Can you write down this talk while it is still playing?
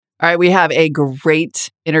All right, we have a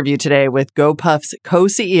great interview today with Gopuff's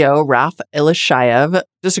co-CEO, Rafael Ilishayev.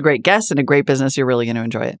 Just a great guest and a great business. You're really going to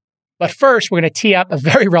enjoy it. But first, we're going to tee up a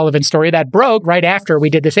very relevant story that broke right after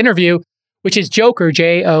we did this interview, which is Jokr,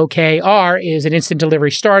 Jokr, is an instant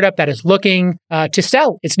delivery startup that is looking to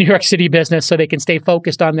sell its New York City business so they can stay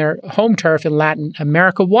focused on their home turf in Latin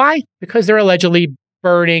America. Why? Because they're allegedly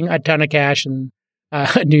burning a ton of cash in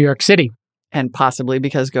New York City. And possibly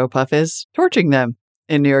because Gopuff is torching them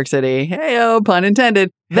in New York City. Hey-oh, pun intended.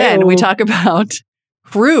 Hey-o. Then we talk about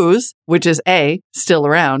Cruise, which is A, still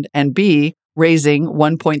around, and B, raising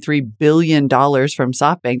 $1.3 billion from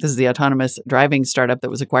SoftBank. This is the autonomous driving startup that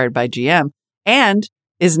was acquired by GM and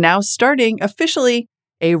is now starting officially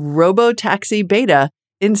a robo-taxi beta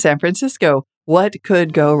in San Francisco. What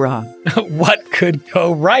could go wrong? What could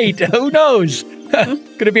go right? Who knows? Going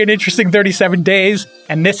to be an interesting 37 days,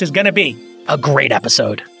 and this is going to be a great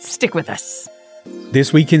episode. Stick with us.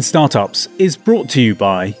 This Week in Startups is brought to you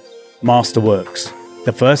by Masterworks,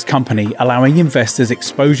 the first company allowing investors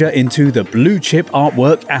exposure into the blue chip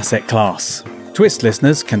artwork asset class. Twist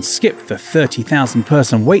listeners can skip the 30,000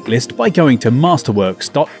 person waitlist by going to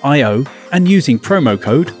masterworks.io and using promo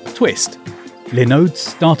code TWIST. Linode's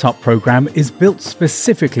startup program is built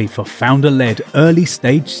specifically for founder-led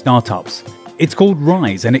early-stage startups. It's called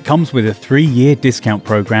Rise, and it comes with a 3-year discount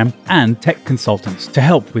program and tech consultants to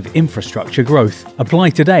help with infrastructure growth.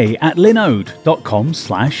 Apply today at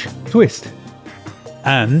linode.com/twist.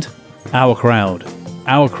 And Our Crowd.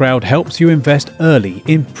 Our Crowd helps you invest early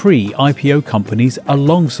in pre-IPO companies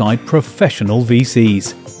alongside professional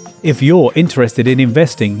VCs. If you're interested in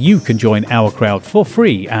investing, you can join Our Crowd for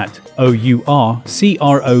free at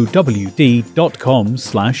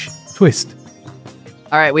ourcrowd.com/twist.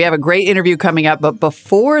 All right, we have a great interview coming up, but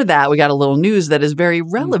before that, we got a little news that is very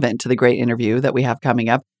relevant to the great interview that we have coming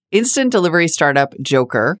up. Instant delivery startup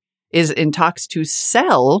Jokr is in talks to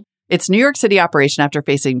sell its New York City operation after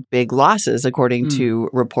facing big losses, according to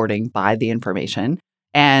reporting by The Information.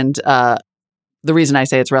 And the reason I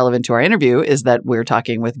say it's relevant to our interview is that we're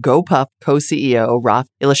talking with Gopuff co-CEO Rafael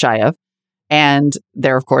Ilishayev, and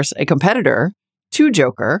they're, of course, a competitor to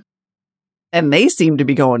Jokr, and they seem to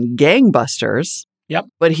be going gangbusters. Yep.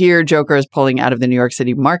 But here, Jokr is pulling out of the New York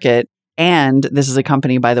City market. And this is a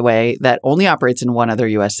company, by the way, that only operates in one other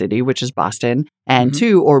U.S. city, which is Boston. And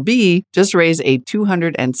two, or B, just raised a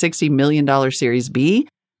 $260 million Series B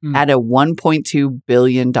at a $1.2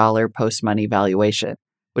 billion post-money valuation,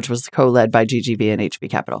 which was co-led by GGV and HB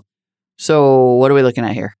Capital. So what are we looking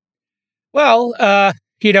at here? Well,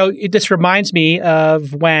 this reminds me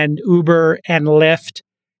of when Uber and Lyft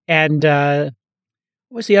and what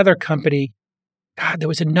was the other company? God, there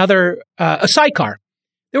was another, a sidecar.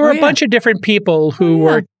 There were a bunch of different people who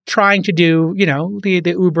were trying to do, the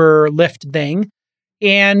Uber Lyft thing.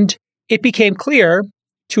 And it became clear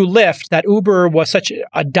to Lyft that Uber was such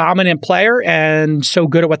a dominant player and so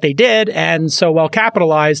good at what they did and so well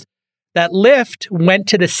capitalized that Lyft went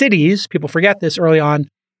to the cities, people forget this early on,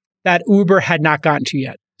 that Uber had not gotten to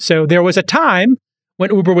yet. So there was a time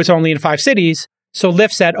when Uber was only in 5 cities. So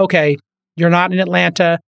Lyft said, okay, you're not in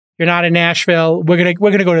Atlanta. You're not in Nashville. We're gonna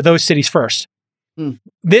go to those cities first.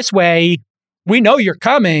 This way, we know you're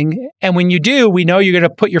coming, and when you do, we know you're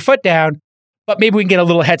gonna put your foot down. But maybe we can get a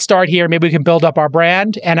little head start here. Maybe we can build up our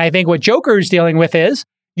brand. And I think what Jokr is dealing with is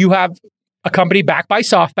you have a company backed by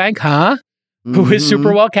SoftBank, who is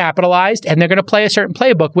super well capitalized, and they're going to play a certain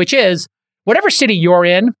playbook, which is whatever city you're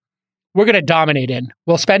in, we're going to dominate in.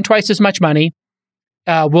 We'll spend twice as much money.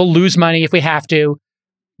 We'll lose money if we have to.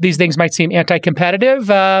 These things might seem anti-competitive.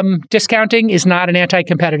 Discounting is not an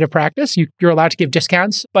anti-competitive practice. You're allowed to give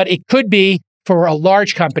discounts, but it could be for a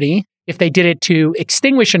large company. If they did it to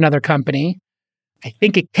extinguish another company, I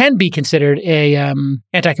think it can be considered a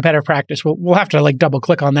anti-competitive practice. We'll have to double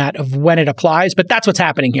click on that of when it applies, but that's what's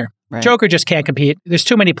happening here. Right. Jokr just can't compete. There's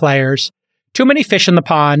too many players, too many fish in the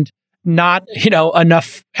pond, not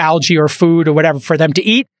enough algae or food or whatever for them to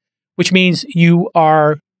eat, which means you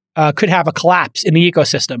could have a collapse in the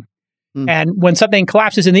ecosystem. And when something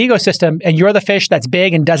collapses in the ecosystem and you're the fish that's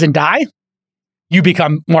big and doesn't die, you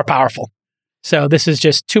become more powerful. So this is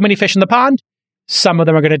just too many fish in the pond. Some of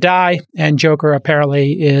them are going to die, and Jokr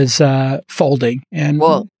apparently is folding. And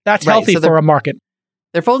that's healthy for a market.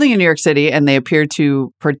 They're folding in New York City, and they appear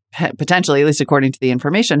to potentially, at least according to The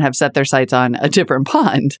Information, have set their sights on a different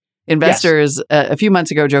pond. Investors, a few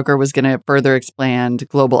months ago, Jokr was going to further expand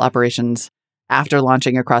global operations after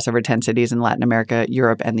launching across over 10 cities in Latin America,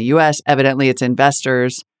 Europe, and the U.S. Evidently, its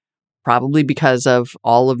investors, probably because of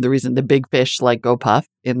all of the reason the big fish like Gopuff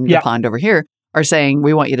in the pond over here, are saying,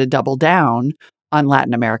 we want you to double down on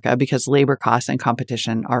Latin America because labor costs and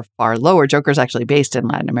competition are far lower. Jokr's actually based in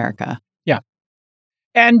Latin America. Yeah.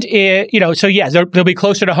 And, so yeah, they'll be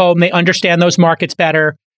closer to home. They understand those markets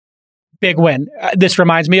better. Big win. This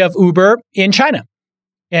reminds me of Uber in China.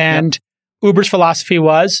 And Uber's philosophy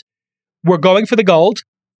was, we're going for the gold.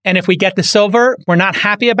 And if we get the silver, we're not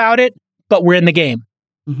happy about it, but we're in the game.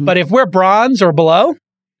 Mm-hmm. But if we're bronze or below,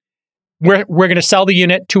 we're going to sell the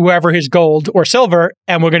unit to whoever is gold or silver,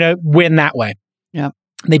 and we're going to win that way. Yeah.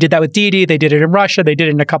 They did that with Didi. They did it in Russia. They did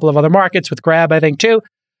it in a couple of other markets with Grab, I think, too.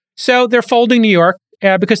 So they're folding New York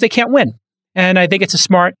because they can't win. And I think it's a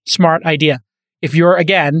smart idea. If you're,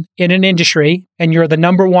 again, in an industry and you're the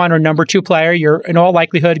number one or number two player, you're in all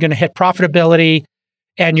likelihood going to hit profitability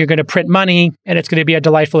and you're going to print money and it's going to be a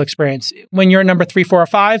delightful experience. When you're number 3, 4, or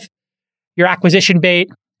 5, you're acquisition bait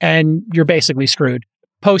and you're basically screwed.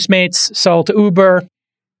 Postmates sold to Uber.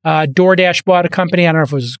 DoorDash bought a company. I don't know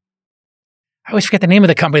if it was, I always forget the name of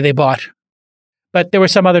the company they bought, but there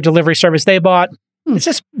was some other delivery service they bought. It's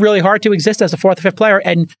just really hard to exist as a 4th or 5th player.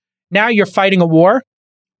 And now you're fighting a war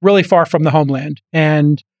really far from the homeland.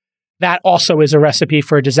 And that also is a recipe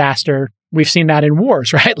for a disaster. We've seen that in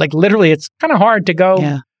wars, right? Like literally, it's kind of hard to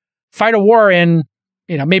go fight a war in,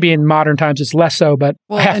 maybe in modern times it's less so, but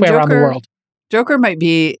halfway around the world. Jokr might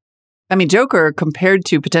be, Jokr compared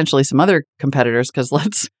to potentially some other competitors, because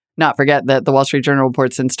let's not forget that the Wall Street Journal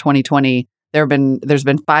reports since 2020, there's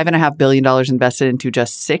been $5.5 billion invested into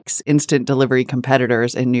just 6 instant delivery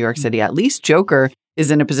competitors in New York City. At least Jokr is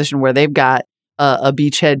in a position where they've got a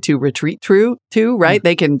beachhead to retreat through to, right?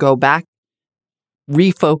 They can go back,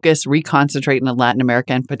 refocus, reconcentrate in Latin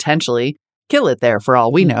America and potentially kill it there for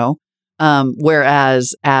all we know.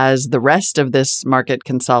 Whereas as the rest of this market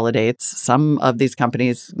consolidates, some of these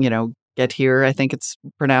companies, get here, I think it's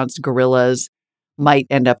pronounced gorillas, might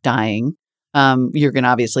end up dying. You're going to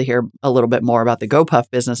obviously hear a little bit more about the Gopuff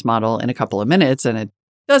business model in a couple of minutes, and it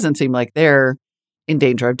doesn't seem like they're in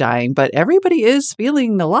danger of dying, but everybody is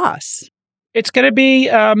feeling the loss. It's going to be,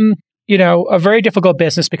 a very difficult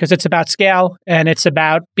business because it's about scale and it's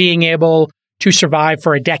about being able to survive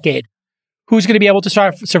for a decade. Who's going to be able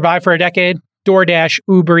to survive for a decade? DoorDash,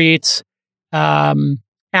 Uber Eats,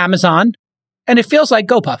 Amazon, and it feels like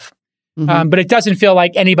Gopuff. Mm-hmm. But it doesn't feel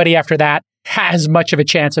like anybody after that has much of a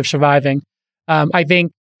chance of surviving. I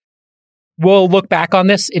think we'll look back on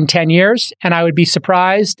this in 10 years, and I would be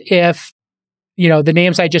surprised if, the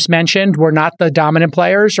names I just mentioned were not the dominant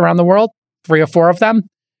players around the world, 3 or 4 of them.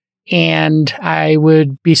 And I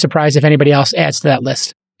would be surprised if anybody else adds to that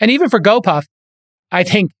list. And even for Gopuff, I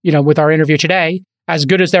think, with our interview today, as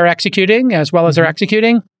good as they're executing, as well as they're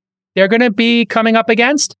executing, they're going to be coming up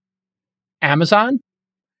against Amazon,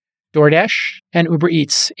 DoorDash, and Uber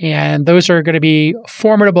Eats. And those are going to be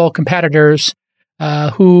formidable competitors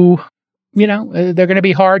who, they're going to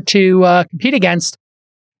be hard to compete against.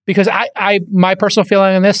 Because my personal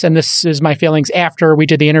feeling on this, and this is my feelings after we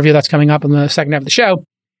did the interview that's coming up in the second half of the show,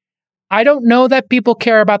 I don't know that people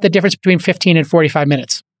care about the difference between 15 and 45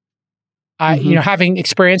 minutes. Having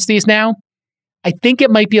experienced these now, I think it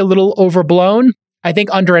might be a little overblown. I think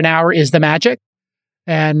under an hour is the magic.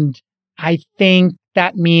 And I think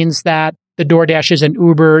that means that the DoorDashes and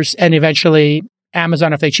Ubers and eventually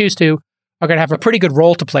Amazon, if they choose to, are going to have a pretty good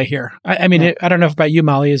role to play here. I don't know about you,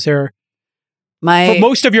 Molly. Is there... for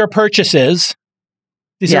most of your purchases,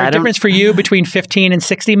 is there a difference for you between 15 and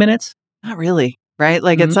 60 minutes? Not really, right?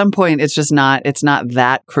 Like at some point, it's not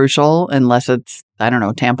that crucial unless it's,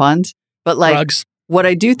 tampons. But like drugs. What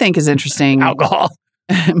I do think is interesting. Alcohol.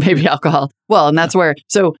 Maybe alcohol. Well, and that's where,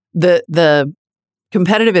 so the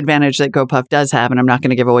competitive advantage that Gopuff does have, and I'm not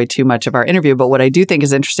going to give away too much of our interview, but what I do think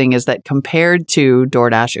is interesting is that compared to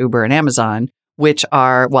DoorDash, Uber, and Amazon, which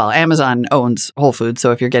are, Amazon owns Whole Foods.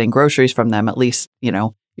 So if you're getting groceries from them, at least,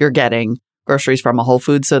 you're getting groceries from a Whole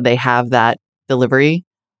Foods. So they have that delivery.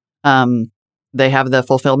 They have the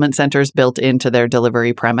fulfillment centers built into their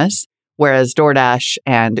delivery premise, whereas DoorDash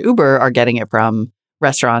and Uber are getting it from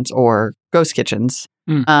restaurants or ghost kitchens.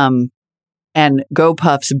 And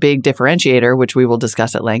GoPuff's big differentiator, which we will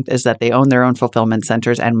discuss at length, is that they own their own fulfillment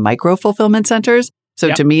centers and micro fulfillment centers.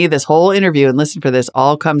 So to me, this whole interview, and listen for this,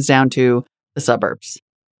 all comes down to the suburbs.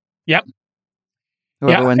 Yep.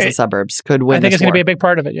 Whoever wins the suburbs could win. I think it's going to be a big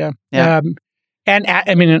part of it. Yeah.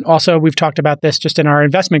 And also we've talked about this just in our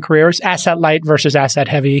investment careers, asset light versus asset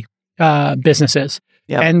heavy businesses.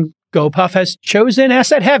 Yep. And Gopuff has chosen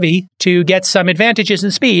asset heavy to get some advantages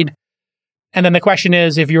in speed. And then the question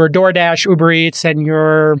is, if you're DoorDash, Uber Eats, and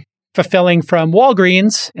you're fulfilling from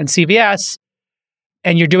Walgreens and CVS,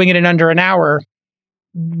 and you're doing it in under an hour,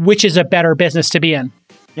 which is a better business to be in?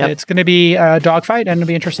 Yep. It's going to be a dogfight, and it'll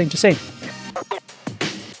be interesting to see.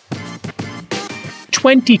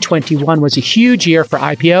 2021 was a huge year for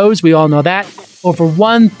IPOs. We all know that. Over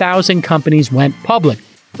 1,000 companies went public.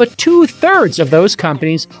 But 2/3 of those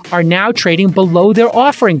companies are now trading below their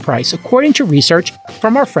offering price, according to research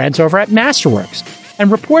from our friends over at Masterworks.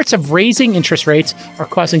 And reports of raising interest rates are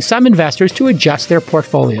causing some investors to adjust their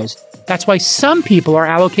portfolios. That's why some people are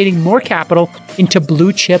allocating more capital into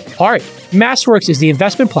blue chip art. Masterworks is the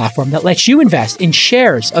investment platform that lets you invest in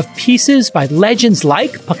shares of pieces by legends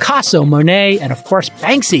like Picasso, Monet, and of course,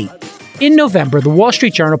 Banksy. In November, the Wall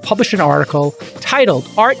Street Journal published an article titled,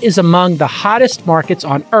 "Art is Among the Hottest Markets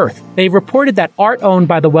on Earth." They reported that art owned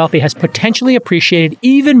by the wealthy has potentially appreciated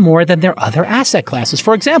even more than their other asset classes.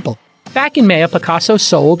 For example, back in May, a Picasso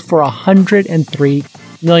sold for $103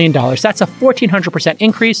 million. That's a 1,400%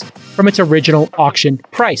 increase from its original auction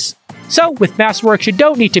price. So with Masterworks, you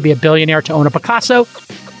don't need to be a billionaire to own a Picasso.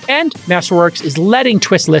 And Masterworks is letting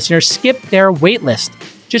Twist listeners skip their wait list.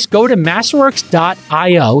 Just go to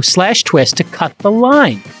masterworks.io/twist to cut the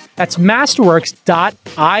line. That's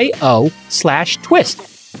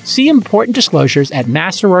masterworks.io/twist. See important disclosures at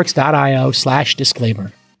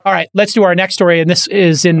masterworks.io/disclaimer. All right, let's do our next story. And this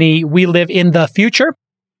is in the We Live in the Future.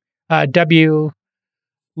 WLITF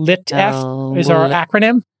is our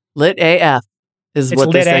acronym. Lit AF is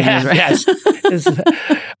what this thing is, right? Yes.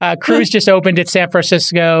 Cruise just opened its San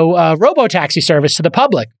Francisco robo-taxi service to the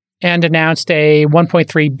public and announced a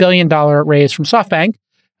 $1.3 billion raise from SoftBank,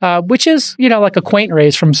 which is, like a quaint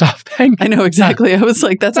raise from SoftBank. I know, exactly. I was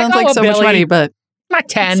like, that sounds like so much money, but... Not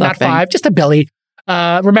 10, not 5, just a billy.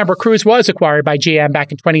 Remember, Cruise was acquired by GM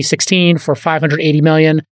back in 2016 for $580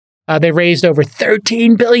 million. They raised over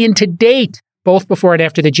 $13 billion to date, both before and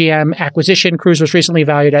after the GM acquisition. Cruise was recently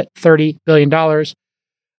valued at $30 billion.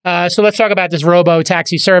 So let's talk about this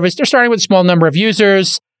robo-taxi service. They're starting with a small number of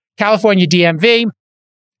users. California DMV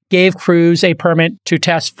gave Cruise a permit to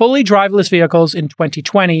test fully driverless vehicles in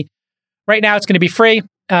 2020. Right now, it's going to be free.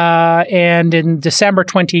 And in December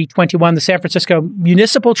 2021, the San Francisco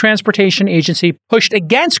Municipal Transportation Agency pushed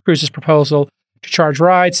against Cruise's proposal to charge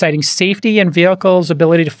rides, citing safety and vehicles'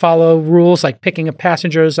 ability to follow rules like picking up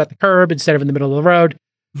passengers at the curb instead of in the middle of the road.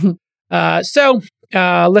 So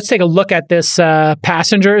let's take a look at this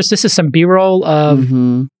passengers. This is some B-roll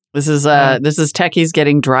of... This is techies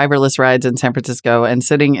getting driverless rides in San Francisco and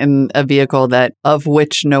sitting in a vehicle of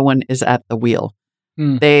which no one is at the wheel.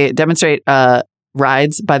 They demonstrate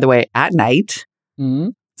rides, by the way, at night.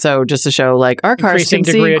 So just to show, our cars can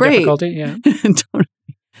see great. Yeah.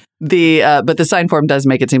 But the sign form does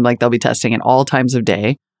make it seem like they'll be testing at all times of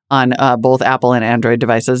day on both Apple and Android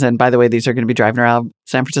devices. And by the way, these are going to be driving around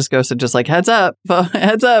San Francisco. So just heads up,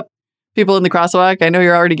 people in the crosswalk. I know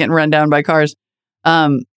you're already getting run down by cars.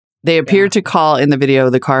 They appear to call in the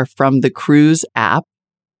video the car from the Cruise app.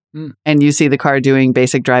 And you see the car doing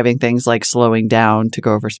basic driving things like slowing down to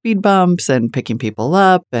go over speed bumps and picking people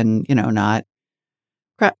up and, not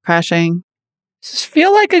crashing. Does this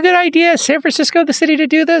feel like a good idea? San Francisco, the city, to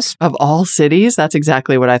do this? Of all cities, that's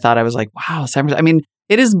exactly what I thought. I was like, wow, San Francisco. I mean,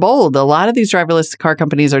 it is bold. A lot of these driverless car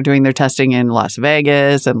companies are doing their testing in Las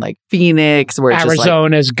Vegas and Phoenix, where it's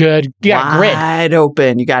Arizona's good. You got wide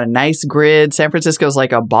open. You got a nice grid. San Francisco's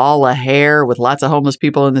like a ball of hair with lots of homeless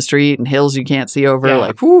people in the street and hills you can't see over.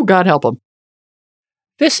 Yeah. Whoo, God help them.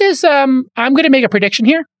 This is, I'm going to make a prediction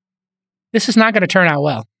here. This is not going to turn out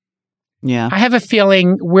well. Yeah. I have a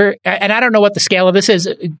feeling and I don't know what the scale of this is,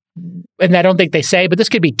 and I don't think they say, but this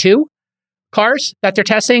could be 2 cars that they're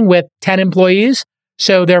testing with 10 employees.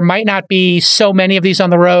 So there might not be so many of these on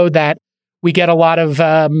the road that we get a lot of,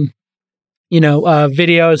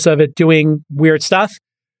 videos of it doing weird stuff.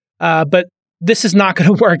 But this is not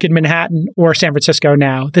going to work in Manhattan or San Francisco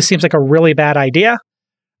now. This seems like a really bad idea.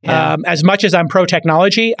 Yeah. As much as I'm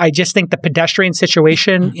pro-technology, I just think the pedestrian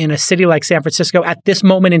situation in a city like San Francisco at this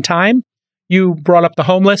moment in time, you brought up the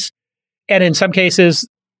homeless. And in some cases,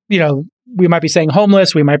 we might be saying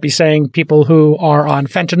homeless. We might be saying people who are on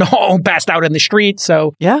fentanyl passed out in the street.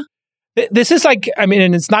 So yeah, this is and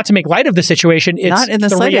it's not to make light of the situation. It's not in the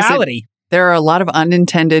reality. There are a lot of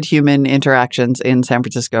unintended human interactions in San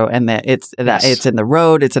Francisco, and it's in the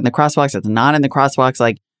road, it's in the crosswalks, it's not in the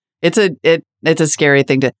crosswalks. It's a scary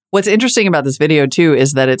thing to. What's interesting about this video too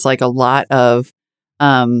is that it's a lot of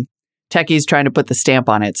techies trying to put the stamp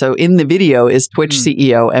on it. So in the video is Twitch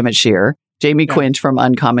CEO Emmett Shear, Jamie Quinch from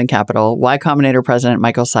Uncommon Capital, Y Combinator President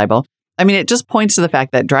Michael Seibel. I mean, it just points to the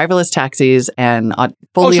fact that driverless taxis and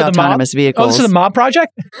fully autonomous vehicles. Oh, this is a mob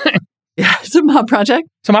project? Yeah, it's a mob project.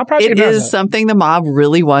 It's a mob project? It is something the mob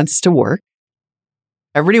really wants to work.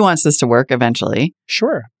 Everybody wants this to work eventually.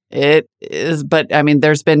 Sure. It is, but I mean,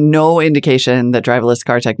 there's been no indication that driverless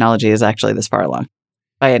car technology is actually this far along.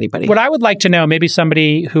 by anybody. What I would like to know, maybe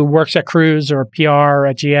somebody who works at Cruise or PR or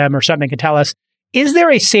at GM or something can tell us, is there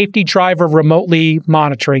a safety driver remotely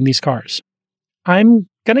monitoring these cars? I'm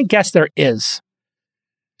going to guess there is.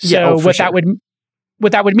 So what that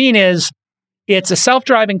would mean is it's a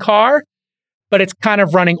self-driving car, but it's kind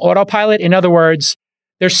of running autopilot. In other words,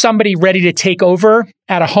 there's somebody ready to take over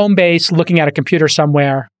at a home base looking at a computer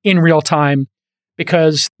somewhere in real time,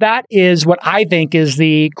 because that is what I think is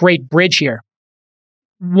the great bridge here.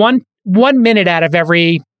 One minute out of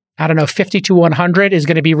every, 50 to 100 is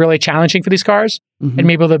going to be really challenging for these cars. Mm-hmm. And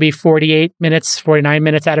maybe there'll be 48 minutes, 49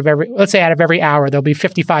 minutes out of every hour, there'll be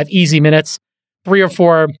 55 easy minutes, 3 or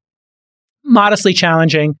 4 modestly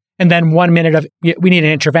challenging, and then 1 minute of, we need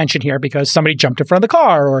an intervention here because somebody jumped in front of the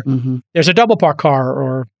car, or there's a double park car,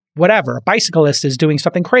 or whatever. A bicyclist is doing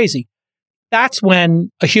something crazy. That's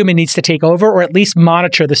when a human needs to take over, or at least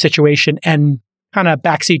monitor the situation and kind of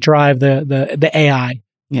backseat drive the AI.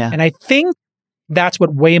 Yeah. And I think that's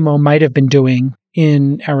what Waymo might have been doing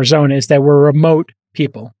in Arizona, is that we're remote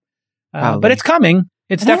people. But it's coming.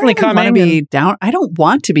 It's definitely coming. I don't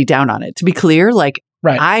want to be down on it. To be clear,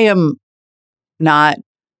 right. I am not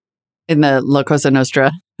in the La Cosa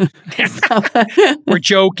Nostra. We're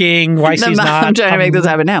joking. YC's not. I'm trying to make this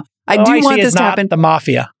happen now. I do want this to happen. The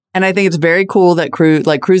mafia. And I think it's very cool that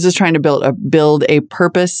Cruise is trying to build a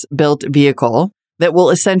purpose-built vehicle that will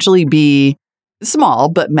essentially be small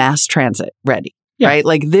but mass transit ready. Yeah. Right?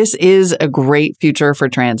 This is a great future for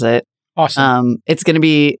transit. Awesome. It's going to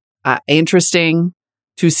be interesting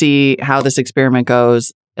to see how this experiment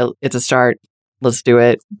goes. It's a start. Let's do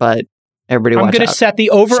it. But everybody watch out. I'm going to set the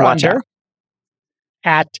over-under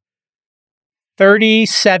at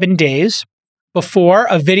 37 days before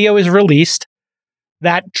a video is released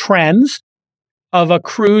that trends of a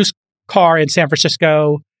Cruise car in San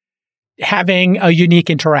Francisco having a unique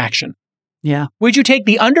interaction. Yeah. Would you take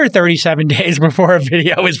the under 37 days before a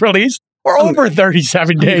video is released, or over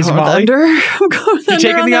 37 days, Molly? I'm going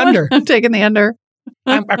taking the under. I'm taking the under.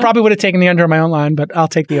 I probably would have taken the under on my own line, but I'll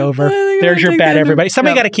take the over. There's your bet, everybody.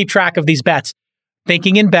 Somebody got to keep track of these bets.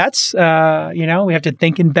 Thinking in bets, we have to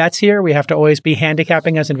think in bets here. We have to always be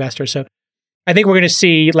handicapping as investors. So I think we're going to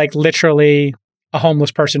see literally a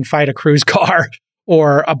homeless person fight a Cruise car,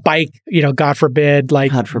 or a bike, God forbid,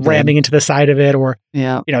 ramming into the side of it, or,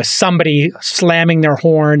 somebody slamming their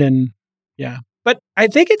horn. And but I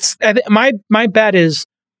think my bet is,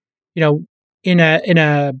 in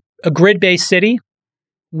a grid-based city,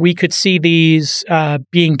 we could see these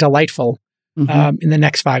being delightful in the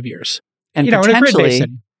next 5 years. And potentially, in a grid-based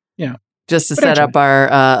city. Just to set up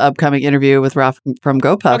our upcoming interview with Raf from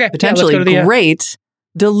Gopuff, potentially great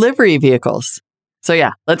delivery vehicles. So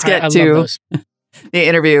let's get to the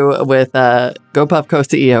interview with Gopuff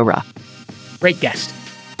co-CEO Raf. Great guest.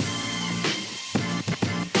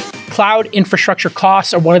 Cloud infrastructure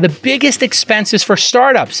costs are one of the biggest expenses for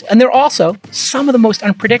startups, and they're also some of the most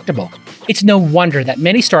unpredictable. It's no wonder that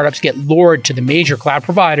many startups get lured to the major cloud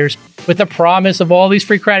providers with the promise of all these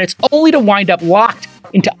free credits, only to wind up locked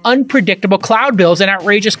into unpredictable cloud bills and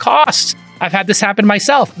outrageous costs. I've had this happen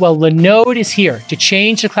myself. Well, Linode is here to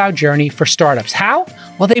change the cloud journey for startups. How?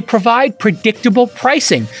 Well, they provide predictable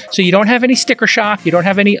pricing, so you don't have any sticker shock, you don't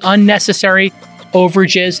have any unnecessary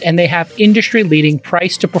overages, and they have industry-leading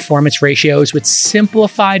price-to-performance ratios with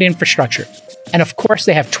simplified infrastructure. And of course,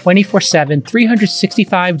 they have 24/7,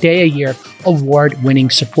 365-day-a-year award-winning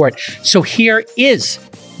support. So here is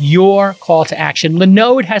your call to action.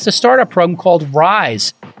 Linode has a startup program called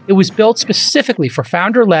Rise. It was built specifically for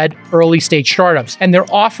founder-led early-stage startups, and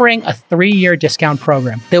they're offering a 3-year discount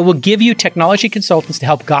program that will give you technology consultants to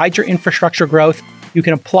help guide your infrastructure growth. You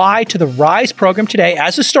can apply to the Rise program today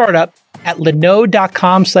as a startup at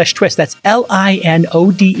linode.com/twist. That's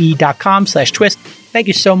linode.com/twist. Thank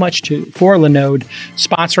you so much for Linode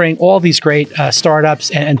sponsoring all these great startups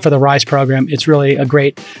and for the Rise program. It's really a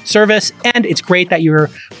great service, and it's great that you're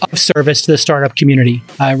of service to the startup community.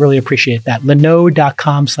 I really appreciate that.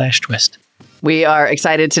 Linode.com/twist. We are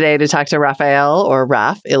excited today to talk to Rafael, or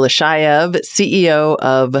Raf Ilishayev, CEO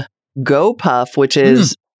of Gopuff, which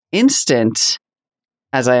is instant,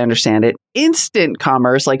 as I understand it, instant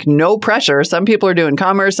commerce, no pressure. Some people are doing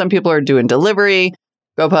commerce, some people are doing delivery.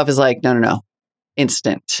 Gopuff is no.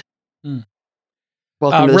 Instant.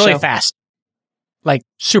 Welcome to the really show. Fast.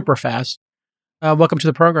 Super fast. Welcome to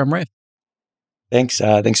the program, Rafe. Thanks.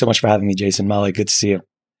 Thanks so much for having me, Jason. Molly, good to see you.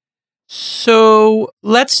 So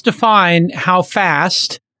let's define how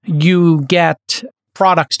fast you get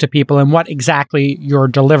products to people and what exactly you're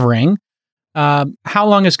delivering. How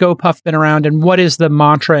long has Gopuff been around, and what is the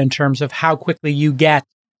mantra in terms of how quickly you get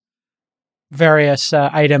various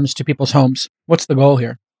items to people's homes? What's the goal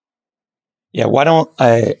here? Yeah, why don't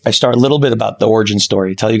I start a little bit about the origin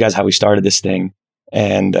story, tell you guys how we started this thing.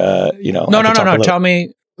 And, No. Tell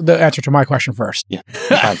me the answer to my question first. Yeah.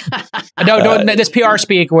 No, this PR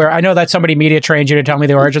speak where I know that somebody media trained you to tell me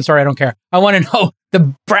the origin story. I don't care. I want to know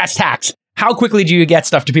the brass tacks. How quickly do you get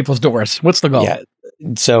stuff to people's doors? What's the goal? Yeah.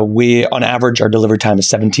 So we, on average, our delivery time is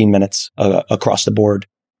 17 minutes across the board.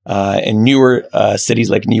 In newer cities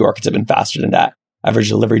like New York, it's been faster than that. Average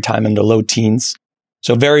delivery time in the low teens.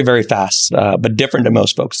 So very, very fast, but different than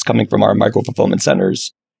most folks coming from our micro fulfillment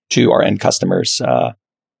centers to our end customers.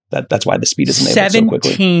 That's why the speed is enabled so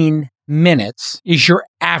quickly. 17 minutes is your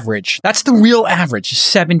average. That's the real average,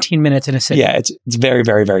 17 minutes in a city. Yeah, it's very,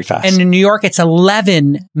 very, very fast. And in New York, it's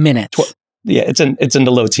 11 minutes. Yeah, it's in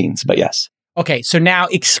the low teens, but yes. Okay, so now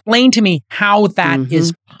explain to me how that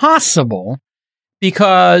is possible,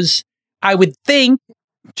 because I would think,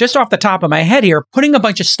 just off the top of my head here, putting a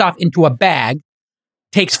bunch of stuff into a bag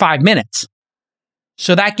takes 5 minutes.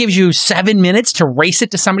 So that gives you 7 minutes to race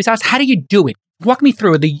it to somebody's house. How do you do it? Walk me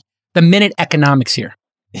through the minute economics here.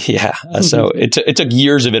 Yeah. So it took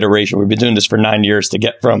years of iteration. We've been doing this for 9 years to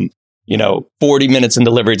get from, 40 minutes in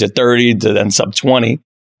delivery to 30 to then sub 20.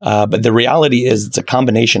 But the reality is it's a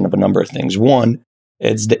combination of a number of things. One,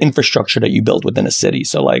 it's the infrastructure that you build within a city.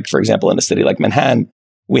 So like, for example, in a city like Manhattan,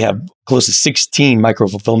 we have close to 16 micro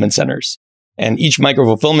fulfillment centers. And each micro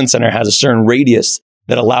fulfillment center has a certain radius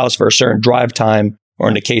that allows for a certain drive time, or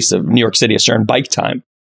in the case of New York City, a certain bike time.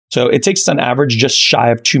 So it takes on average just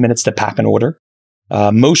shy of 2 minutes to pack an order.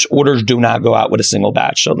 Most orders do not go out with a single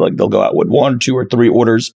batch. So they'll go out with 1, 2, or 3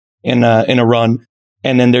 orders in a run.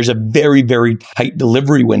 And then there's a very, very tight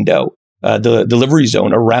delivery window, the delivery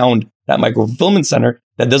zone around that micro fulfillment center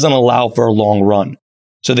that doesn't allow for a long run.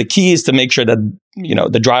 So the key is to make sure that,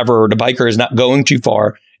 the driver or the biker is not going too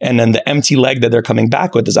far. And then the empty leg that they're coming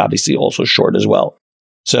back with is obviously also short as well.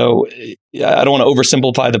 So I don't want to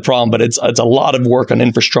oversimplify the problem, but it's a lot of work on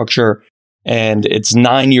infrastructure, and it's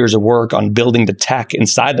 9 years of work on building the tech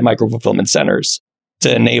inside the micro fulfillment centers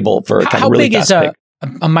to enable for kind of really fast. How big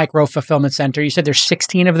is a micro fulfillment center? You said there's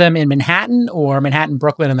 16 of them in Manhattan, or Manhattan,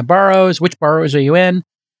 Brooklyn, and the boroughs. Which boroughs are you in?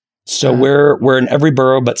 So we're in every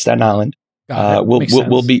borough but Staten Island.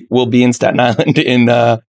 We'll be in Staten Island in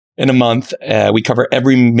a month. We cover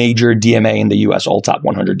every major DMA in the U.S., all top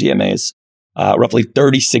 100 DMAs. Roughly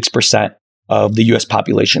 36% of the U.S.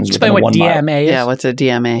 population is within a 1 mile. DMA is? Yeah, what's a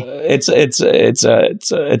DMA?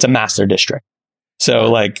 It's a master district.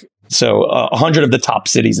 So 100 of the top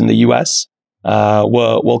cities in the U.S.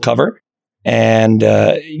 We'll cover, and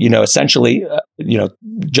essentially,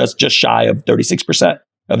 just shy of 36%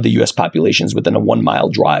 of the U.S. population is within a 1 mile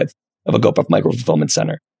drive of a Gopuff micro fulfillment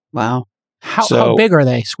center. Wow. How big are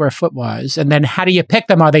they square foot wise? And then how do you pick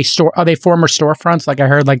them? Are they former storefronts? Like I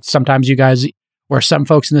heard, like sometimes you guys, or some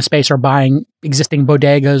folks in the space are buying existing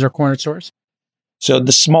bodegas or corner stores. So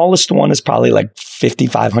the smallest one is probably like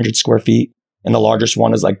 5,500 square feet, and the largest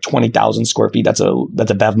one is like 20,000 square feet. That's a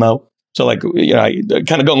BevMo. So like,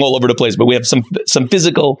 kind of going all over the place, but we have some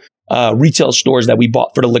physical retail stores that we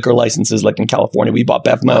bought for the liquor licenses. Like in California, we bought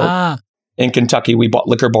BevMo. In Kentucky, we bought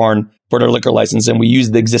Liquor Barn for their liquor license, and we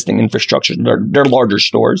use the existing infrastructure. They're larger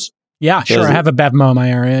stores. Yeah, sure. I have a BevMo in my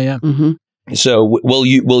area. Yeah. Mm-hmm. So we'll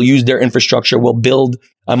use their infrastructure. We'll build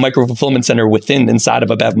a micro fulfillment center inside of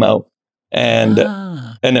a BevMo, and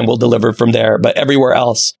then we'll deliver from there. But everywhere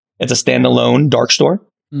else, it's a standalone dark store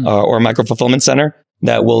or a micro fulfillment center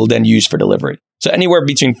that we'll then use for delivery. So anywhere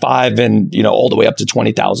between 5 and all the way up to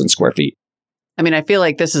 20,000 square feet. I mean, I feel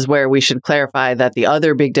like this is where we should clarify that the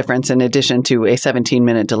other big difference, in addition to a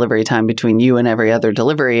 17-minute delivery time between you and every other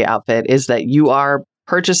delivery outfit, is that you are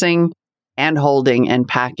purchasing and holding and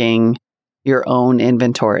packing your own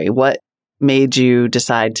inventory. What made you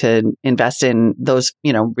decide to invest in those,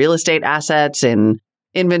 real estate assets, in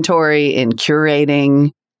inventory, in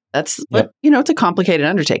curating? That's it's a complicated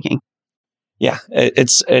undertaking. Yeah,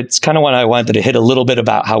 it's kind of what I wanted to hit a little bit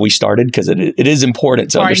about how we started, because it is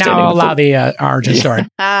important to understand. Now I'll allow the origin story.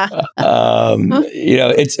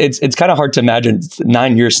 It's kind of hard to imagine. It's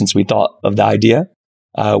 9 years since we thought of the idea.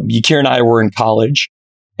 Yakir and I were in college,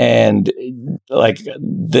 and like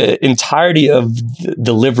the entirety of the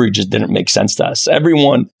delivery just didn't make sense to us.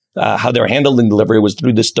 Everyone, how they're handling delivery was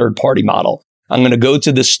through this third-party model. I'm going to go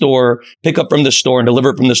to the store, pick up from the store, and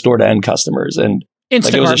deliver from the store to end customers. And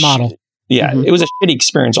Instacart model. Yeah, It was a shitty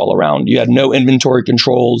experience all around. You had no inventory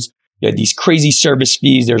controls. You had these crazy service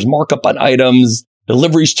fees. There's markup on items.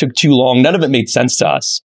 Deliveries took too long. None of it made sense to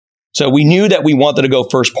us. So we knew that we wanted to go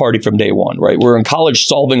first party from day one, right? We're in college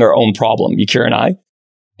solving our own problem, Yakir and I.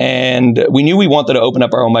 And we knew we wanted to open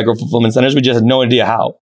up our own micro fulfillment centers. We just had no idea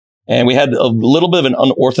how. And we had a little bit of an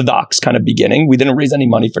unorthodox kind of beginning. We didn't raise any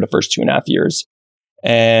money for the first 2.5 years.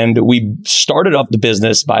 And we started off the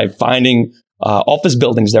business by finding office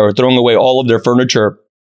buildings that were throwing away all of their furniture.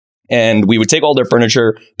 And we would take all their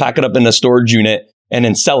furniture, pack it up in a storage unit, and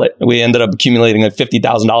then sell it. We ended up accumulating like $50,000.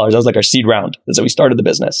 That was like our seed round. That's how we started the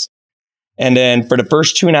business. And then for the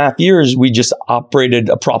first 2.5 years, we just operated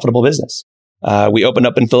a profitable business. We opened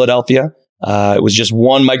up in Philadelphia. It was just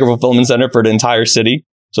one micro-fulfillment center for the entire city.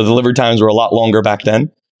 So delivery times were a lot longer back then.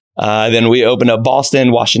 Then we opened up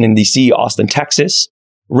Boston, Washington, D.C., Austin, Texas,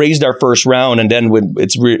 raised our first round. And then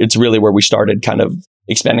it's really where we started kind of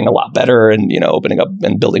expanding a lot better and, opening up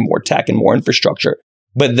and building more tech and more infrastructure.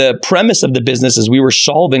 But the premise of the business is we were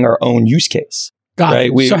solving our own use case. Got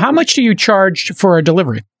it. So how much do you charge for a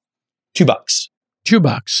delivery? $2.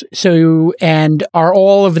 $2. So, and are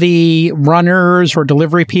all of the runners or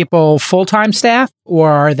delivery people full-time staff,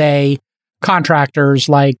 or are they contractors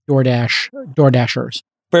like DoorDashers?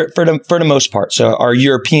 For the most part. So our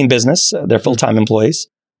European business, they're full-time employees.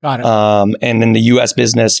 Got it. And in the U.S.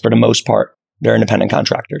 business, for the most part, they're independent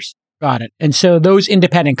contractors. Got it. And so those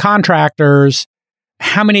independent contractors,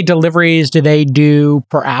 how many deliveries do they do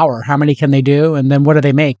per hour? How many can they do? And then what do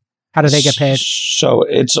they make? How do they get paid? So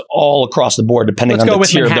it's all across the board, depending on the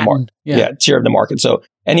tier of the market. Yeah, tier of the market. So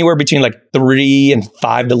anywhere between like 3 and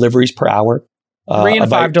 5 deliveries per hour. 3 and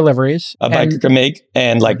 5 deliveries. A biker can make.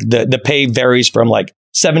 And like the pay varies from like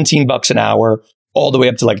 $17 an hour all the way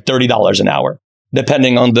up to like $30 an hour,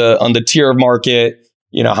 depending on the tier of market,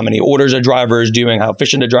 how many orders a driver is doing, how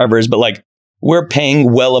efficient the driver is. But like, we're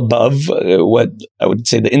paying well above what I would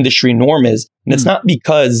say the industry norm is. And it's not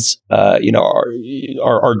because,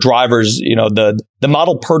 our drivers, the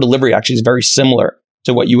model per delivery actually is very similar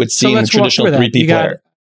to what you would see in a traditional 3P player.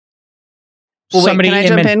 Well, wait, can I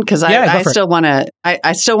jump in? Because I still want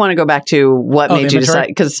to go back to what made you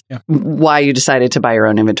decide, why you decided to buy your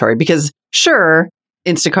own inventory. Because sure,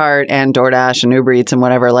 Instacart and DoorDash and Uber Eats and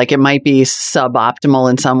whatever, like it might be suboptimal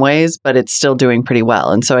in some ways, but it's still doing pretty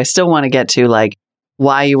well. And so I still want to get to like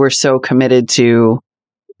why you were so committed to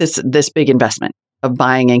this big investment of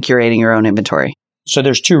buying and curating your own inventory. So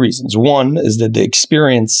there's 2 reasons. One is that the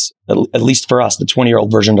experience, at least for us, the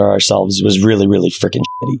 20-year-old version of ourselves was really, really freaking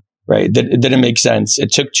shitty, right? It didn't make sense.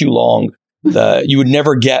 It took too long. You would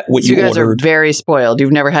never get what you ordered. You guys are very spoiled.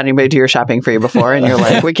 You've never had anybody do your shopping for you before, and you're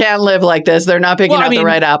like, we can't live like this. They're not picking out the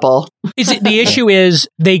right apple. The issue is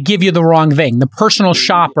they give you the wrong thing. The personal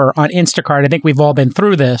shopper on Instacart, I think we've all been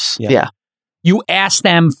through this. Yeah. You ask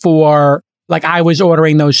them for, like I was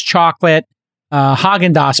ordering those chocolate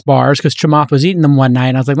Haagen-Dazs bars because Chamath was eating them one night.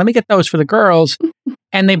 And I was like, let me get those for the girls.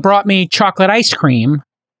 And they brought me chocolate ice cream.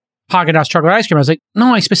 Haagen-Dazs chocolate ice cream. I was like,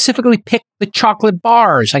 no, I specifically picked the chocolate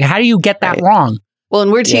bars. Like, how do you get that wrong? Well,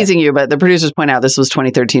 and we're teasing you, but the producers point out this was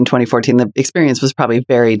 2013, 2014. The experience was probably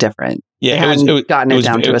very different. Yeah, it was gotten it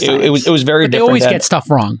down to a science. It was very different. They always get stuff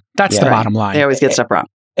wrong. That's the bottom line. They always get stuff wrong.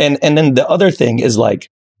 And then the other thing is like,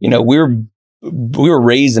 we were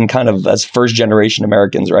raised in kind of as first generation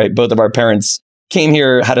Americans, right? Both of our parents came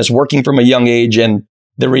here, had us working from a young age. And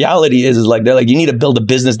the reality is like, they're like, you need to build a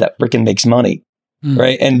business that freaking makes money.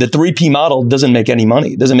 Right. And the 3P model doesn't make any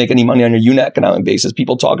money. It doesn't make any money on your unit economic basis.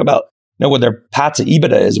 People talk about, what their path to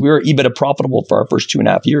EBITDA is. We were EBITDA profitable for our first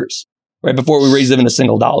 2.5 years, right? Before we raised even a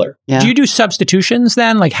single dollar. Yeah. Do you do substitutions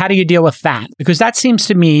then? Like, how do you deal with that? Because that seems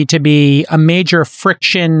to me to be a major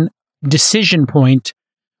friction decision point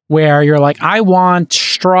where you're like, I want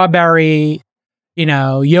strawberry,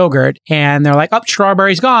 yogurt. And they're like, oh,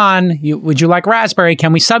 strawberry's gone. Would you like raspberry?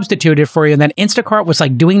 Can we substitute it for you? And then Instacart was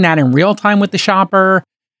like doing that in real time with the shopper.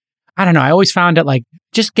 I don't know. I always found it like,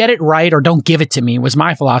 just get it right or don't give it to me was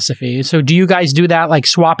my philosophy. So do you guys do that like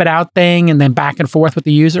swap it out thing and then back and forth with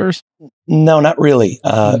the users? No, not really.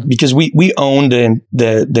 Because we own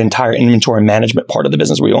the entire inventory management part of the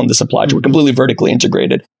business. We own the supply chain. We're completely vertically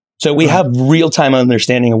integrated. So we have real-time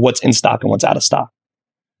understanding of what's in stock and what's out of stock.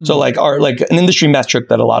 So like an industry metric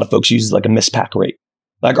that a lot of folks use is like a mispack rate.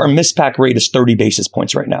 Like our mispack rate is 30 basis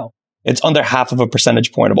points right now. It's under half of a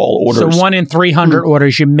percentage point of all orders. So 1 in 300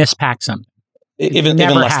 orders, you mispack something. Even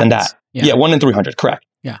less than that. Yeah, 1 in 300, correct.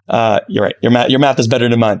 Yeah. You're right. Your math is better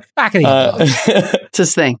than mine. Back of the It's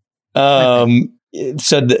his thing.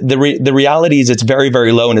 So the reality is it's very,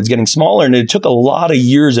 very low and it's getting smaller. And it took a lot of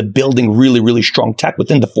years of building really, really strong tech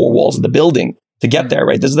within the 4 walls of the building to get there,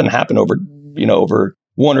 right? This doesn't happen over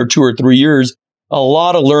 1 or 2 or 3 years. A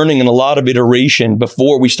lot of learning and a lot of iteration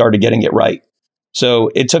before we started getting it right. So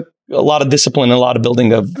it took a lot of discipline and a lot of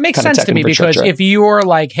building of it makes sense to me because if you're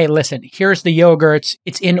like, hey, listen, here's the yogurts,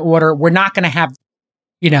 it's in order. We're not going to have,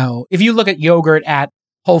 if you look at yogurt at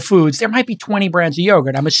Whole Foods, there might be 20 brands of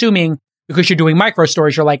yogurt. I'm assuming because you're doing micro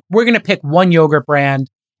stores, you're like, we're going to pick one yogurt brand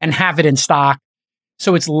and have it in stock.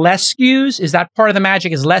 So it's less SKUs. Is that part of the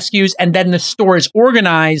magic, is less SKUs? And then the store is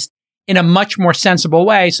organized in a much more sensible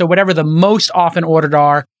way. So whatever the most often ordered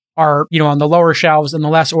are, on the lower shelves, and the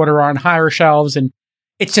less ordered are on higher shelves. And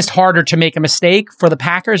it's just harder to make a mistake for the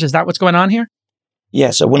packers. Is that what's going on here?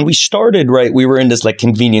 Yeah. So when we started, right, we were in this like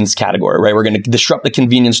convenience category, right? We're going to disrupt the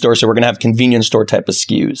convenience store. So we're going to have convenience store type of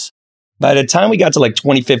SKUs. By the time we got to like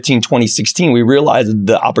 2015, 2016, we realized that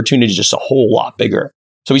the opportunity is just a whole lot bigger.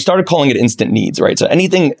 So we started calling it instant needs, right? So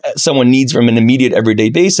anything someone needs from an immediate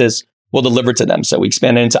everyday basis, we'll deliver to them. So we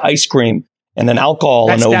expanded into ice cream and then alcohol.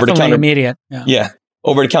 That's and over-the-counter immediate. Yeah.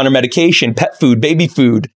 Over-the-counter medication, pet food, baby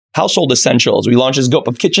food, household essentials. We launched this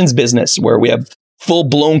Gopuff Kitchens business where we have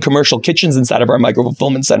full-blown commercial kitchens inside of our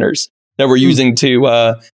micro-fulfillment centers that we're using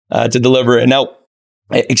to deliver. And now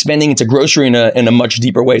expanding into grocery in a much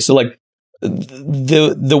deeper way. So like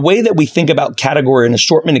the way that we think about category and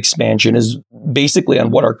assortment expansion is basically on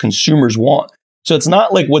what our consumers want. So it's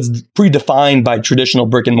not like what's predefined by traditional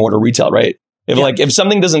brick and mortar retail, right? If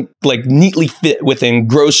something doesn't like neatly fit within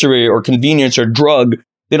grocery or convenience or drug,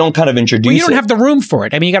 they don't kind of introduce it. Well, you don't have the room for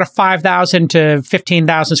it. I mean, you got a 5,000 to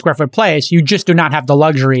 15,000 square foot place. You just do not have the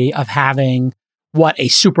luxury of having what a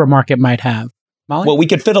supermarket might have. Molly? Well, we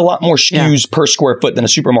could fit a lot more SKUs per square foot than a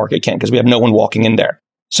supermarket can because we have no one walking in there.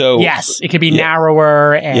 So yes, it could be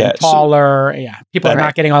narrower and taller. People are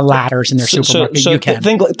not getting on ladders in their supermarket. So you can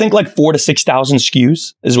think like 4,000 to 6,000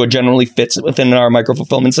 SKUs is what generally fits within our micro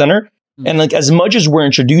fulfillment center. And like as much as we're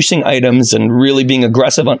introducing items and really being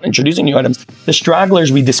aggressive on introducing new items, the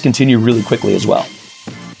stragglers we discontinue really quickly as well.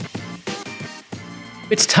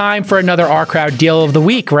 It's time for another Our Crowd Deal of the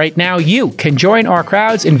Week. Right now, you can join Our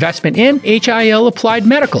Crowd's investment in HIL Applied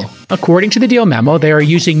Medical. According to the deal memo, they are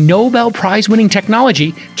using Nobel Prize-winning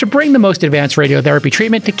technology to bring the most advanced radiotherapy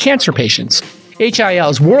treatment to cancer patients.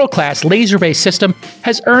 HIL's world-class laser-based system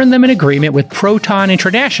has earned them an agreement with Proton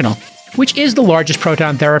International, which is the largest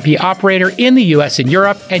proton therapy operator in the US and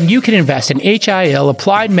Europe, and you can invest in HIL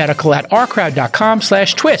Applied Medical at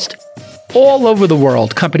ourcrowd.com/twist. All over the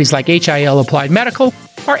world, companies like HIL Applied Medical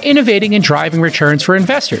are innovating and driving returns for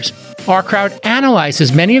investors. Our Crowd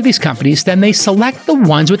analyzes many of these companies, then they select the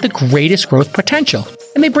ones with the greatest growth potential,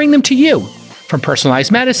 and they bring them to you. From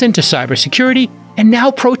personalized medicine to cybersecurity, and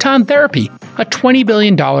now proton therapy, a $20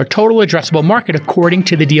 billion total addressable market according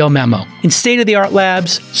to the deal memo. In state-of-the-art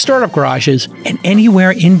labs, startup garages, and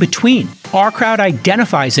anywhere in between. Our Crowd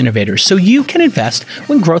identifies innovators so you can invest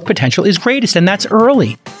when growth potential is greatest, and that's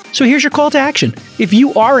early. So here's your call to action. If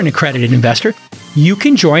you are an accredited investor, you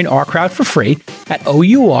can join Our Crowd for free at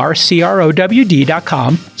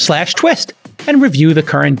ourcrowd.com/twist and review the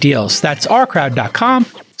current deals. That's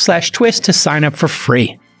ourcrowd.com/twist to sign up for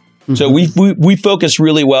free. So we focus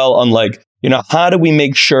really well on like, how do we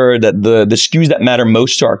make sure that the SKUs that matter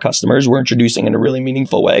most to our customers we're introducing in a really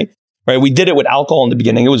meaningful way, right? We did it with alcohol in the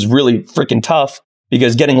beginning. It was really freaking tough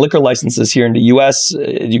because getting liquor licenses here in the US,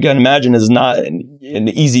 you can imagine, is not an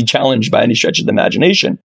easy challenge by any stretch of the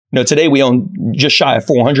imagination. Today we own just shy of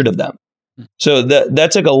 400 of them. So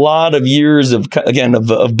that took a lot of years of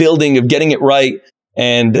building, of getting it right.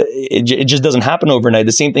 And it just doesn't happen overnight.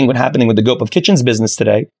 The same thing was happening with the Gopuff Kitchens business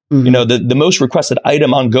today. Mm-hmm. The most requested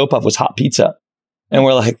item on Gopuff was hot pizza. And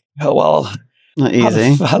we're like, oh, well, not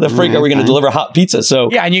easy. How the freak are we going to deliver hot pizza? So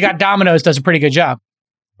yeah, and you got Domino's does a pretty good job.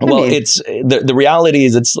 Well, it's the reality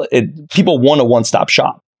is people want a one-stop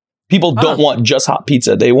shop. People don't want just hot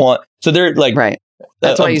pizza. They want, so they're like, right.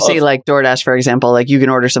 That's why you see like DoorDash, for example, like you can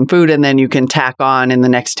order some food and then you can tack on in the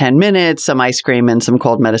next 10 minutes, some ice cream and some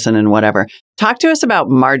cold medicine and whatever. Talk to us about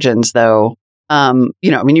margins though.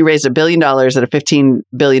 You raised $1 billion at a $15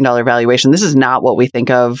 billion valuation. This is not what we think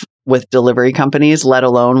of with delivery companies, let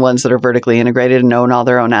alone ones that are vertically integrated and own all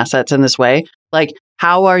their own assets in this way. Like,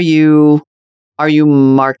 how are you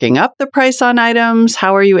marking up the price on items?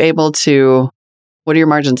 How are you able to, what do your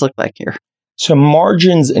margins look like here? So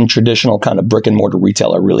margins in traditional kind of brick and mortar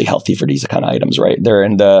retail are really healthy for these kind of items, right? They're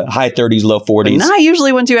in the high 30s, low 40s. But not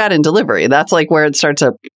usually once you add in delivery. That's like where it starts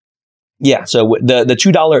up. Yeah. So the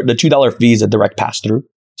 $2 fee is a direct pass through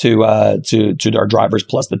to our drivers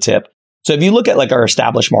plus the tip. So if you look at like our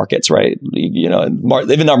established markets, right?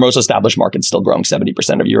 Even our most established markets still growing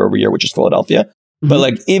 70% of year over year, which is Philadelphia. Mm-hmm. But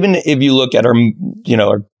like even if you look at our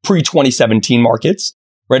pre-2017 markets,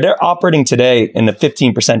 right, they're operating today in a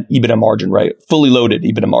 15% EBITDA margin, right? Fully loaded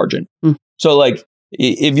EBITDA margin. Mm. So like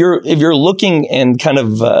if you're looking and kind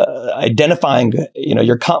of identifying,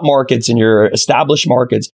 your comp markets and your established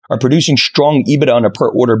markets are producing strong EBITDA on a per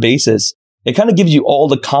order basis, it kind of gives you all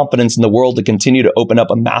the confidence in the world to continue to open up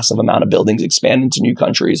a massive amount of buildings, expand into new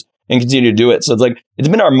countries, and continue to do it. So it's like, it's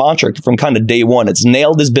been our mantra from kind of day one. It's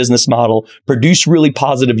nailed this business model, produce really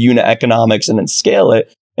positive unit economics, and then scale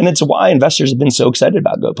it. And it's why investors have been so excited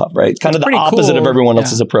about Gopuff, right? It's kind of the opposite of everyone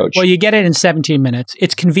else's approach. Well, you get it in 17 minutes.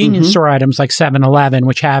 It's convenience store items like 7-Eleven,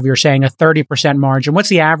 which have, you're saying, a 30% margin. What's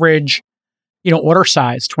the average, order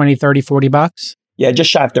size? 20, 30, $40? Yeah, just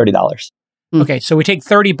shy of $30. Okay, so we take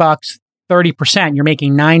 $30, 30%, you're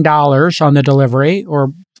making $9 on the delivery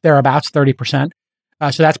or thereabouts 30%.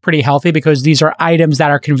 So that's pretty healthy because these are items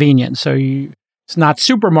that are convenient. So it's not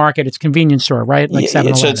supermarket, it's convenience store, right? Like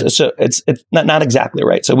 7-Eleven. So it's not exactly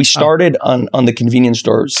right. So we started on the convenience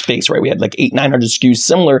store space, right? We had like 900 SKUs,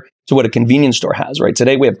 similar to what a convenience store has, right?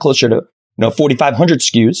 Today we have closer to 4,500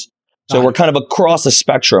 SKUs. So we're kind of across the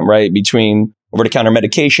spectrum, right? Between over-the-counter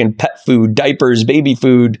medication, pet food, diapers, baby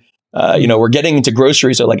food. We're getting into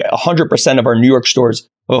groceries. So like 100% of our New York stores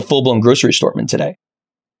have a full-blown grocery assortment today,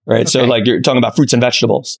 right? Okay. So like you're talking about fruits and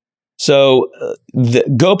vegetables. So the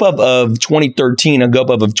Gopuff of 2013 and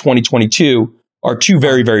Gopuff of 2022 are two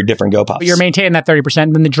very, very different Gopuffs. But you're maintaining that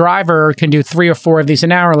 30%. Then the driver can do 3 or 4 of these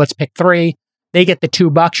an hour. Let's pick 3. They get the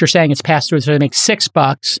 $2. You're saying it's passed through, so they make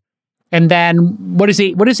 $6. And then what is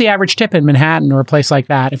the average tip in Manhattan or a place like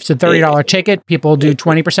that? If it's a $30 ticket, people do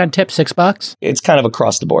 20% tip, $6? It's kind of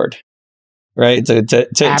across the board, right?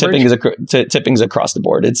 Tipping is across the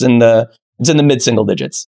board. It's in the mid-single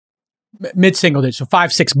digits. Mid-single digits, so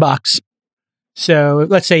 $5-6. So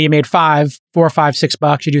let's say you made $4, $5,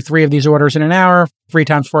 $6. You do 3 of these orders in an hour. 3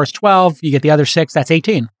 times 4 is 12. You get the other 6. That's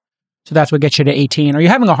 18. So that's what gets you to 18. Are you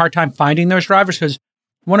having a hard time finding those drivers? Because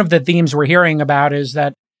one of the themes we're hearing about is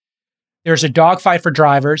that there's a dogfight for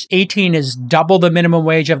drivers. 18 is double the minimum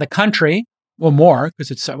wage of the country. Well, more,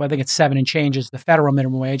 because I think it's 7 and change is the federal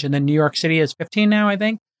minimum wage. And then New York City is 15 now, I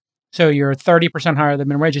think. So you're 30% higher than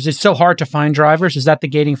minimum wage. Is it still hard to find drivers? Is that the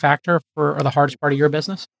gating factor or the hardest part of your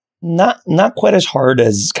business? Not quite as hard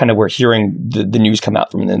as kind of we're hearing the news come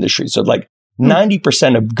out from the industry. So like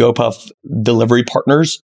 90% of Gopuff delivery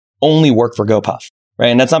partners only work for Gopuff, right?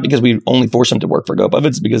 And that's not because we only force them to work for Gopuff.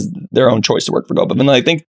 It's because their own choice to work for Gopuff. And I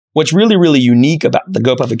think what's really, really unique about the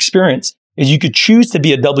Gopuff experience is you could choose to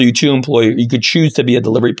be a W-2 employee, or you could choose to be a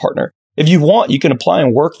delivery partner. If you want, you can apply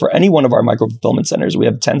and work for any one of our micro-fulfillment centers. We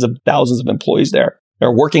have tens of thousands of employees there that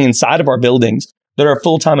are working inside of our buildings that are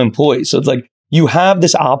full-time employees. So it's like you have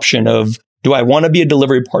this option of, do I want to be a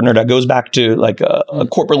delivery partner that goes back to like a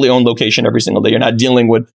corporately owned location every single day? You're not dealing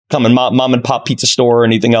with mom and pop pizza store or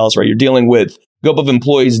anything else, right? You're dealing with Gopuff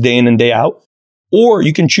employees day in and day out. Or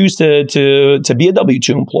you can choose to be a W-2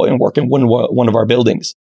 employee and work in one of our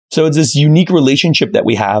buildings. So it's this unique relationship that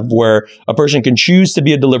we have where a person can choose to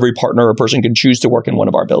be a delivery partner, or a person can choose to work in one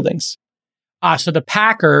of our buildings. So the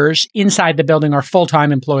packers inside the building are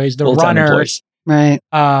full-time employees. The runners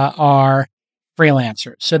are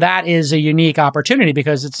freelancers. So that is a unique opportunity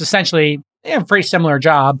because it's essentially a pretty similar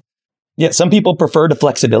job. Yeah, some people prefer the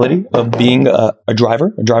flexibility of being a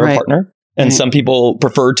driver partner. And some people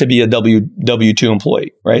prefer to be a W-2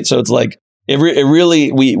 employee, right? So it's like, it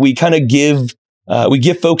really, we kind of give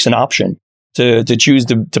folks an option to choose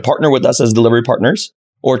to partner with us as delivery partners,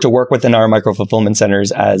 or to work within our micro fulfillment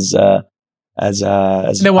centers as they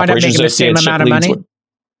wind up making the same amount of money.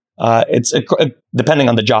 It's depending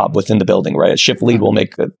on the job within the building, right? A shift lead will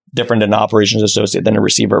make different than an operations associate than a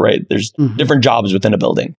receiver, right? There's different jobs within a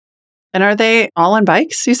building. And are they all on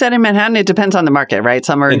bikes? You said in Manhattan, it depends on the market, right?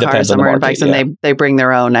 Some are in cars, some are in bikes, and they bring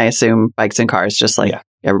their own, I assume, bikes and cars, just like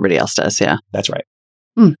everybody else does. Yeah, that's right.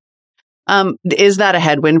 Is that a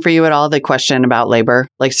headwind for you at all? The question about labor,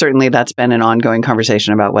 like certainly that's been an ongoing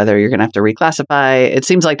conversation about whether you're going to have to reclassify. It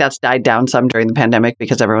seems like that's died down some during the pandemic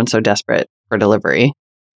because everyone's so desperate for delivery.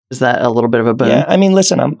 Is that a little bit of a boon? Yeah, I mean,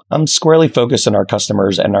 listen, I'm squarely focused on our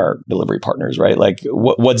customers and our delivery partners, right? Like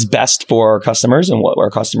what's best for our customers and what our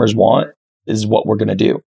customers want is what we're going to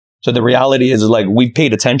do. So the reality is like we've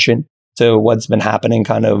paid attention to what's been happening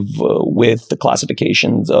kind of with the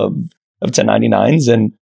classifications of 1099s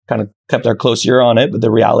and kind of kept our close ear on it. But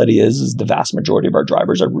the reality is the vast majority of our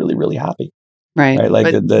drivers are really, really happy. Right.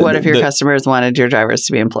 Like but what if your customers wanted your drivers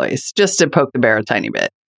to be employees? Just to poke the bear a tiny bit.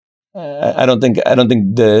 I don't think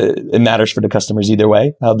it matters for the customers either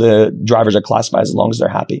way, how the drivers are classified as long as they're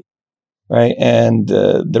happy. Right. And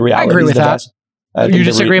the reality I agree with that. You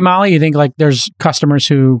disagree, Molly? You think like there's customers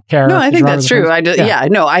who care? No, I think that's true. I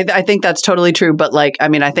think that's totally true. But like, I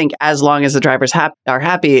mean, I think as long as the drivers are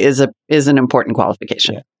happy is an important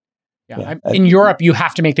qualification. Yeah. In Europe, you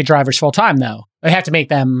have to make the drivers full time, though. They have to make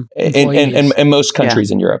them employees. In most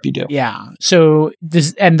countries in Europe, you do. Yeah. So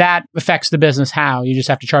that affects the business. How you just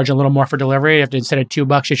have to charge a little more for delivery. You have to, instead of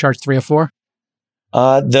 $2, you charge $3 or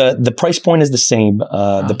 $4. The price point is the same.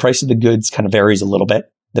 The price of the goods kind of varies a little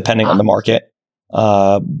bit depending on the market.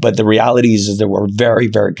 But the reality is that we're very,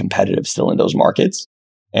 very competitive still in those markets.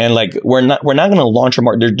 And like, we're not going to launch a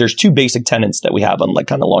market. There's two basic tenets that we have on like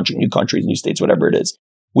kind of launching new countries, new states, whatever it is.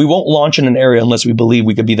 We won't launch in an area unless we believe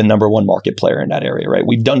we could be the number one market player in that area, right?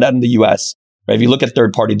 We've done that in the US, right? If you look at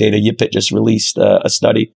third-party data, Yipit just released a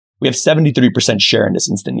study. We have 73% share in this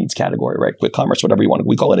instant needs category, right? Quick commerce, whatever you want.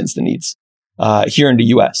 We call it instant needs here in the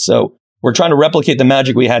US. So we're trying to replicate the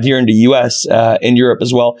magic we had here in the US, in Europe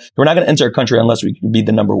as well. We're not going to enter a country unless we can be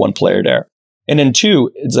the number one player there. And then two,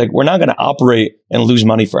 it's like, we're not going to operate and lose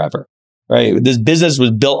money forever, right? This business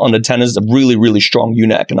was built on the tenets of really, really strong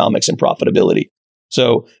unit economics and profitability.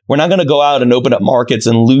 So we're not going to go out and open up markets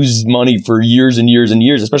and lose money for years and years and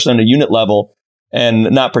years, especially on a unit level, and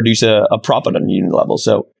not produce a profit on a unit level.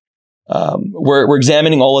 So we're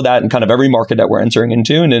examining all of that in kind of every market that we're entering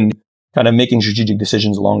into, and then kind of making strategic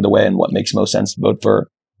decisions along the way and what makes most sense, both for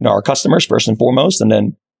our customers first and foremost, and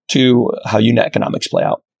then two, how unit economics play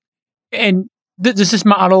out. And does this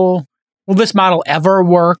model, will this model ever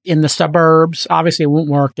work in the suburbs? Obviously, it won't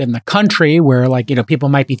work in the country where people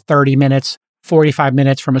might be 30 minutes, 45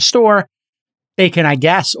 minutes from a store. They can, I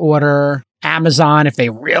guess, order Amazon if they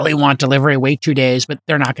really want delivery, wait 2 days, but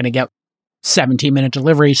they're not going to get 17-minute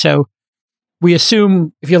delivery. So we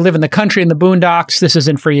assume if you live in the country, in the boondocks, this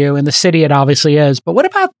isn't for you. In the city, it obviously is. But what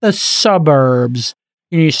about the suburbs?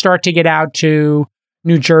 You start to get out to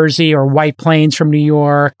New Jersey or White Plains from New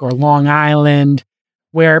York or Long Island,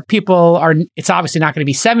 where people are, it's obviously not going to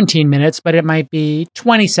be 17 minutes, but it might be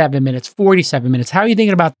 27 minutes, 47 minutes. How are you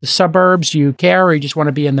thinking about the suburbs? Do you care, or you just want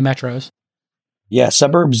to be in the metros? Yeah,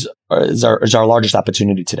 suburbs is our largest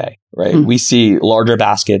opportunity today, right? We see larger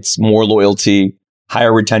baskets, more loyalty,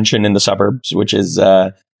 higher retention in the suburbs, which is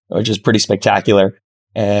pretty spectacular.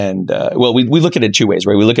 And we look at it two ways,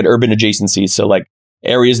 right? We look at urban adjacencies, so like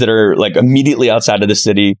areas that are like immediately outside of the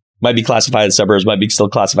city might be classified as suburbs, might be still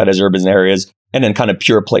classified as urban areas, and then kind of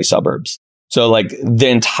pure play suburbs. So like the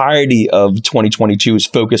entirety of 2022 is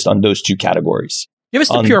focused on those two categories. Give us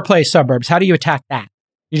the pure play suburbs. How do you attack that?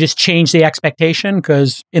 You just change the expectation?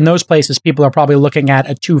 Because in those places, people are probably looking at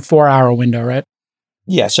a 2-4 hour window, right?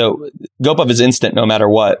 Yeah. So Gopuff is instant no matter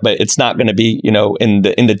what, but it's not going to be, in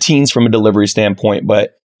the teens from a delivery standpoint,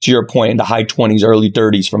 but to your point, in the high 20s, early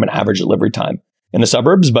 30s from an average delivery time in the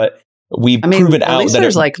suburbs. But we've proven out that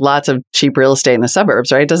there's like lots of cheap real estate in the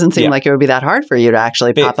suburbs, right? It doesn't seem like it would be that hard for you to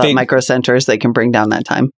actually pop up micro centers that can bring down that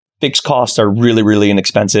time. Fixed costs are really, really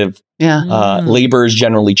inexpensive. Yeah. Labor is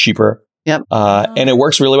generally cheaper. Yep. And it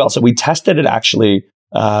works really well. So we tested it actually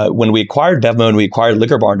when we acquired BevMo and we acquired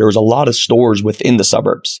Liquor Barn. There was a lot of stores within the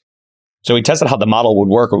suburbs. So we tested how the model would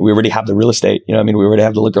work. We already have the real estate. We already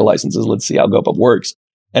have the liquor licenses. Let's see how Gopuff works.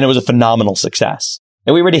 And it was a phenomenal success.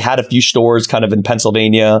 And we already had a few stores kind of in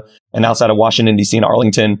Pennsylvania and outside of Washington, D.C. and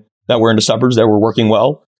Arlington that were in the suburbs that were working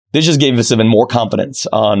well. This just gave us even more confidence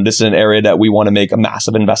on this is an area that we want to make a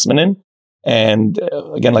massive investment in. And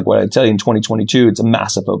again, like what I tell you, in 2022, it's a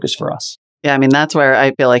massive focus for us. Yeah, I mean, that's where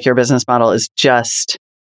I feel like your business model is just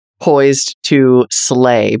poised to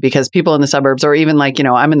slay, because people in the suburbs, or even like,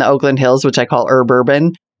 I'm in the Oakland Hills, which I call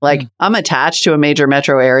urban. Like I'm attached to a major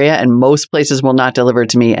metro area and most places will not deliver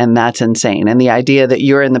to me. And that's insane. And the idea that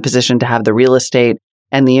you're in the position to have the real estate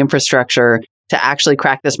and the infrastructure to actually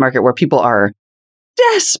crack this market where people are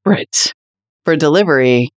desperate for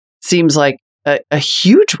delivery seems like a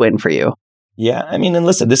huge win for you. Yeah. I mean, and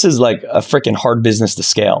listen, this is like a freaking hard business to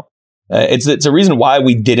scale. It's a reason why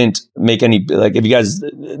we didn't make any, like, if you guys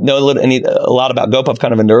know a lot about Gopuff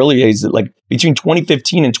kind of in the early days, that like between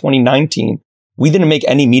 2015 and 2019, we didn't make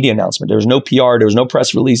any media announcement. There was no PR. There was no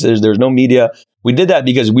press releases. There was no media. We did that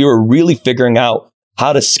because we were really figuring out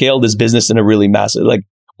how to scale this business in a really massive, like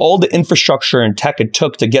all the infrastructure and tech it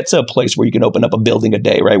took to get to a place where you can open up a building a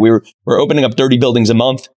day, right? We're opening up 30 buildings a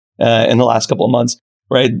month in the last couple of months,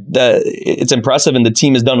 right? It's impressive. And the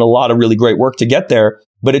team has done a lot of really great work to get there,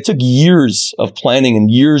 but it took years of planning and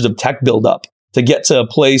years of tech buildup to get to a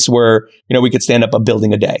place where, we could stand up a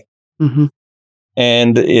building a day. Mm-hmm.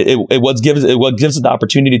 And what gives us the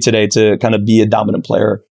opportunity today to kind of be a dominant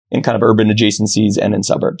player in kind of urban adjacencies and in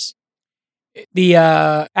suburbs. The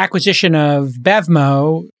acquisition of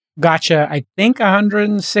BevMo got you, I think,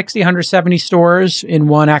 160, 170 stores in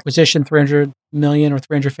one acquisition, 300 million or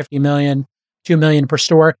 350 million, 2 million per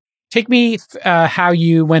store. take me how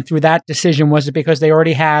you went through that decision. Was it because they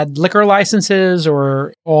already had liquor licenses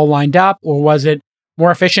or all lined up, or was it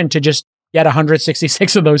more efficient to just get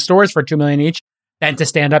 166 of those stores for $2 million each than to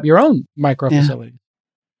stand up your own micro facility?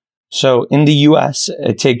 So in the US,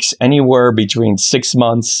 it takes anywhere between 6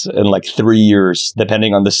 months and like 3 years,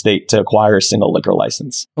 depending on the state, to acquire a single liquor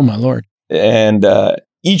license. Oh, my Lord. And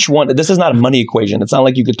each one, this is not a money equation. It's not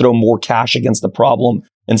like you could throw more cash against the problem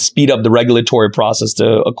and speed up the regulatory process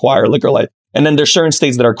to acquire liquor license. And then there's certain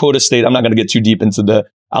states that are quota state. I'm not going to get too deep into the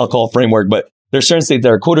alcohol framework, but there's certain states that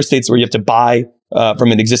are quota states where you have to buy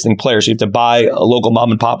from an existing player. So you have to buy a local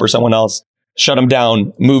mom and pop or someone else, shut them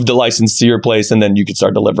down, move the license to your place, and then you can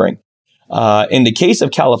start delivering. In the case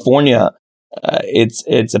of California,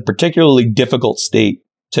 it's a particularly difficult state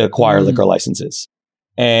to acquire liquor licenses.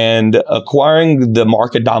 And acquiring the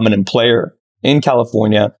market dominant player in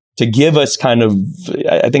California to give us kind of,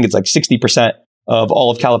 I think it's like 60% of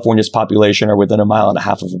all of California's population are within 1.5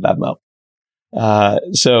 miles of a BevMo.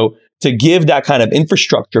 So to give that kind of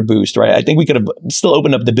infrastructure boost, right? I think we could have still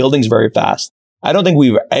opened up the buildings very fast. I don't think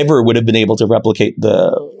we ever would have been able to replicate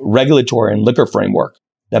the regulatory and liquor framework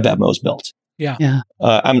that BevMo's built. Yeah.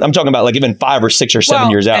 I'm talking about like even 5 or 6 or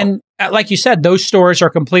 7 years out. And like you said, those stores are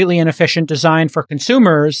completely inefficient, designed for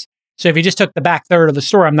consumers. So if you just took the back third of the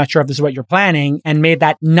store, I'm not sure if this is what you're planning, and made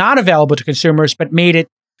that not available to consumers, but made it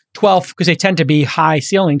 12, because they tend to be high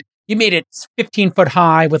ceilinged. You made it 15 foot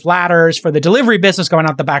high with ladders for the delivery business going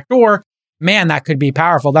out the back door. Man, that could be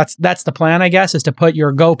powerful. That's the plan, I guess, is to put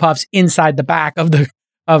your Gopuffs inside the back of the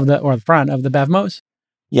front of the BevMos.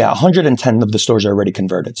 Yeah, 110 of the stores are already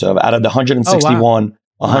converted. So out of the 161,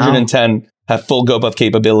 110 have full Gopuff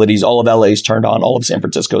capabilities. All of LA's turned on. All of San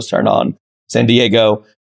Francisco's turned on. San Diego.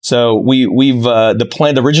 So we've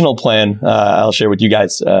the original plan. I'll share with you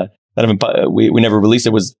guys. We never released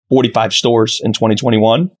it. Was 45 stores in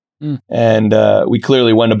 2021, and we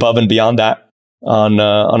clearly went above and beyond that on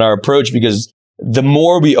our approach, because the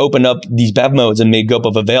more we open up these BevMos and made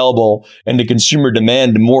Gopuff available and the consumer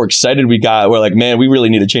demand, the more excited we got. We're like, man, we really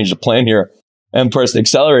need to change the plan here and press the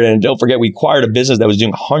accelerator. And don't forget, we acquired a business that was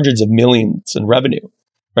doing hundreds of millions in revenue,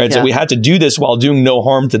 right? Yeah. So we had to do this while doing no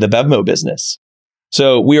harm to the BevMo business.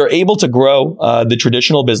 So we are able to grow the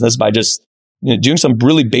traditional business by just doing some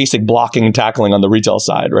really basic blocking and tackling on the retail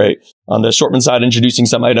side, right? On the assortment side, introducing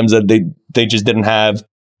some items that they just didn't have.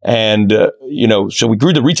 And, so we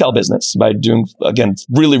grew the retail business by doing, again,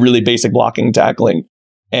 really, really basic blocking and tackling.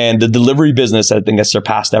 And the delivery business, I think, has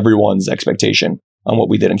surpassed everyone's expectation on what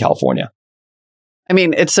we did in California. I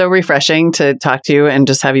mean, it's so refreshing to talk to you and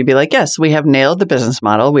just have you be like, yes, we have nailed the business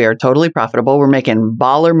model. We are totally profitable. We're making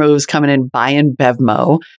baller moves coming in, buying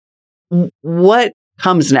BevMo. What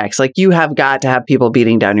comes next? Like, you have got to have people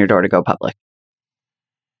beating down your door to go public.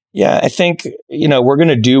 Yeah, I think, we're going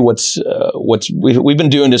to do we've been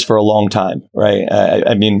doing this for a long time, right?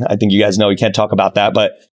 I mean, I think you guys know we can't talk about that,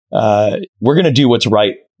 but we're going to do what's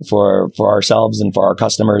right for ourselves and for our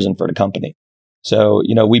customers and for the company. So,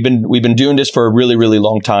 we've been doing this for a really, really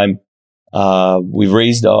long time. We've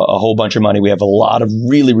raised a whole bunch of money. We have a lot of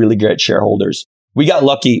really, really great shareholders. We got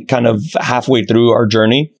lucky kind of halfway through our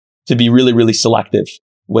journey to be really, really selective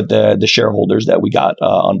with the shareholders that we got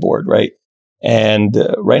on board, right? And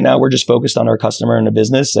right now, we're just focused on our customer and the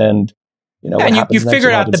business, and and you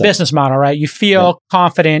figured out the business model, right? You feel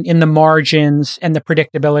confident in the margins and the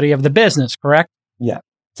predictability of the business, correct? Yeah.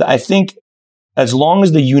 So I think as long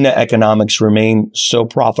as the unit economics remain so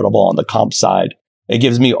profitable on the comp side, it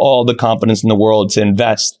gives me all the confidence in the world to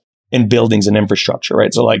invest in buildings and infrastructure,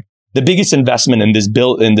 right? So like the biggest investment in this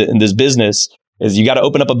in this business is you got to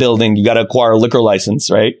open up a building, you got to acquire a liquor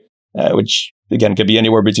license, right? Which again could be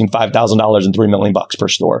anywhere between $5,000 and $3 million per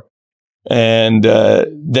store. And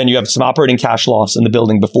then you have some operating cash loss in the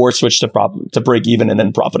building before it switched to break even and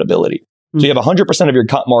then profitability. Mm-hmm. So you have 100% of your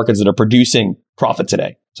comp markets that are producing profit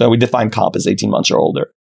today. So we define comp as 18 months or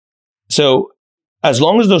older. So as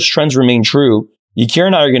long as those trends remain true, Yakir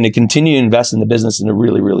and I are going to continue to invest in the business in a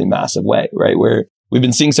really, really massive way, right? Where we've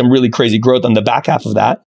been seeing some really crazy growth on the back half of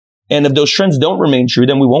that. And if those trends don't remain true,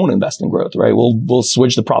 then we won't invest in growth, right? We'll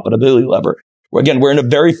switch the profitability lever. Again, we're in a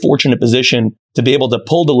very fortunate position to be able to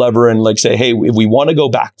pull the lever and like say, hey, if we want to go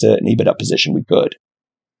back to an EBITDA position, we could.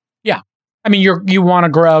 Yeah. I mean, you want to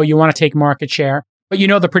grow, you want to take market share, but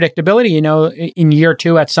the predictability, in year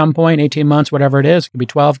 2 at some point, 18 months, whatever it is, it could be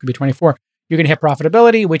 12, it could be 24, you're going to hit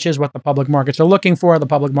profitability, which is what the public markets are looking for. The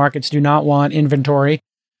public markets do not want inventory,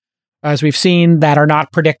 as we've seen, that are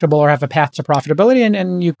not predictable or have a path to profitability.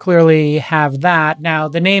 And you clearly have that. Now,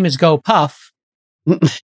 the name is Gopuff.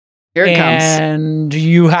 Here it comes. And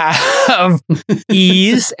you have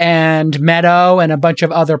Ease and Meadow and a bunch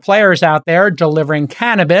of other players out there delivering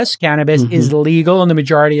cannabis. Cannabis is legal in the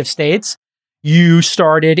majority of states. You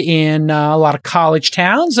started in a lot of college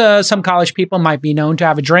towns. Some college people might be known to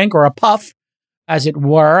have a drink or a puff, as it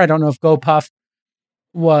were. I don't know if Gopuff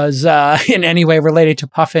was in any way related to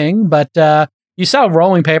puffing, but you sell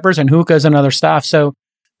rolling papers and hookahs and other stuff. So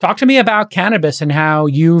talk to me about cannabis and how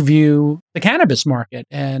you view the cannabis market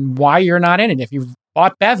and why you're not in it. If you've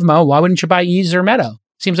bought BevMo, why wouldn't you buy Ease or Meadow?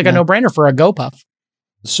 Seems like a no-brainer for a Gopuff.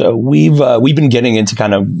 So we've been getting into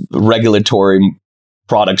kind of regulatory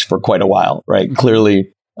products for quite a while, right?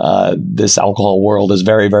 Clearly, this alcohol world is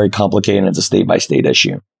very, very complicated, and it's a state-by-state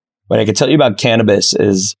issue. What I can tell you about cannabis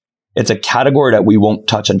is it's a category that we won't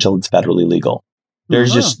touch until it's federally legal.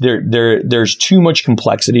 There's just there's too much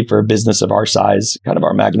complexity for a business of our size, kind of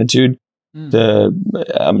our magnitude. I'm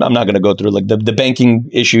not going to go through like the banking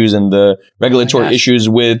issues and the regulatory issues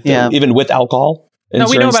with even with alcohol. No,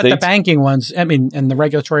 we know about the banking ones. I mean, and the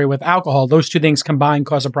regulatory with alcohol. Those two things combined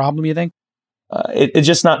cause a problem, you think? It's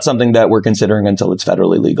just not something that we're considering until it's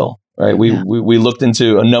federally legal, right? We looked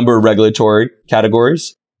into a number of regulatory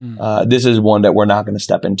categories. This is one that we're not going to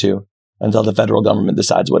step into until the federal government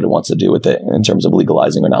decides what it wants to do with it in terms of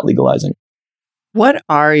legalizing or not legalizing. What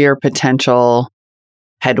are your potential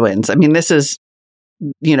headwinds? I mean, this is,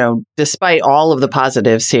 despite all of the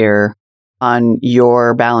positives here on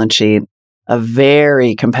your balance sheet, a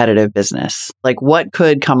very competitive business. Like, what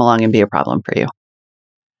could come along and be a problem for you?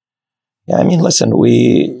 Yeah, I mean, listen,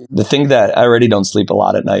 the thing that I already don't sleep a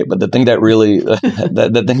lot at night, but the thing that really,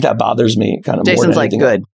 the thing that bothers me kind of Jason's more than like, anything,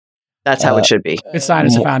 good. That's how it should be. Good sign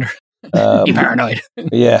as a founder. Be paranoid.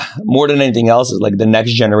 Yeah. More than anything else is like the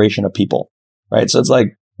next generation of people, right? So it's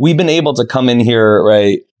like, we've been able to come in here,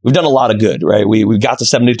 right? We've done a lot of good, right? We've got to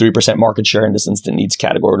 73% market share in this instant needs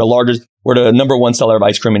category. We're the number one seller of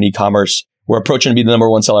ice cream in e-commerce. We're approaching to be the number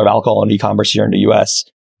one seller of alcohol in e-commerce here in the US,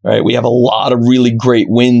 right? We have a lot of really great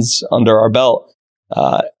wins under our belt.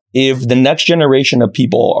 If the next generation of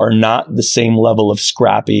people are not the same level of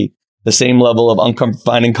scrappy, the same level of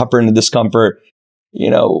finding comfort in the discomfort,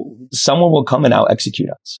 someone will come and out execute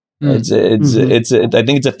us. I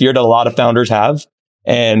think it's a fear that a lot of founders have.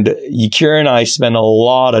 And Yakir and I spend a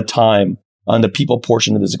lot of time on the people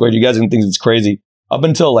portion of this equation. You guys can think it's crazy. Up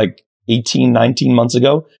until like 18, 19 months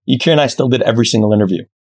ago, Yakir and I still did every single interview.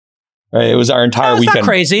 Right? It was our entire weekend. Not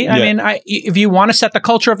crazy. Yeah. I mean, if you want to set the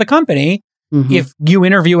culture of the company, if you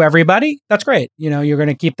interview everybody, that's great. You're going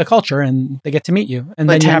to keep the culture and they get to meet you. And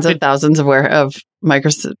but then tens of thousands of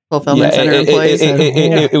micro fulfillment center employees.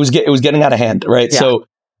 It was getting out of hand, right? Yeah. So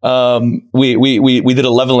we did a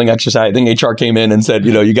leveling exercise. I think HR came in and said,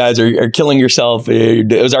 you guys are killing yourself.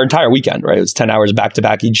 It was our entire weekend, right? It was 10 hours back to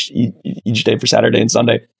back each day for Saturday and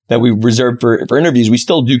Sunday that we reserved for interviews. We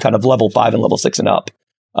still do kind of level 5 and level 6 and up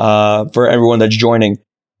for everyone that's joining.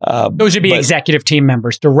 Those would be executive team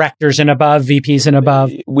members, directors and above, VPs and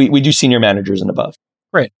above. We do senior managers and above.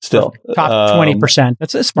 Great. Still. Top 20%.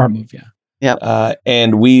 That's a smart move, yeah. Yeah.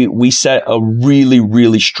 And we set a really,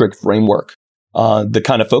 really strict framework on the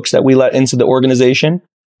kind of folks that we let into the organization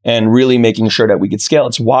and really making sure that we could scale.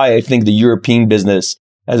 It's why I think the European business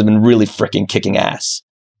has been really freaking kicking ass,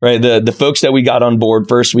 right? The folks that we got on board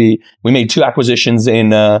first, we made 2 acquisitions in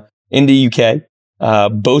the UK.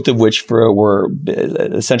 Both of which were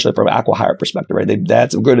essentially from an acqui-hire perspective, right? They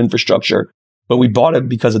had some good infrastructure, but we bought it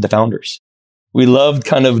because of the founders. We loved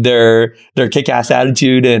kind of their kick-ass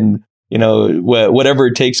attitude and, whatever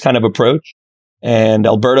it takes kind of approach. And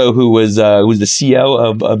Alberto, who was the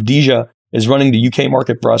CEO of Deja, is running the UK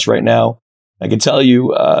market for us right now. I can tell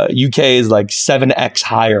you, UK is like 7x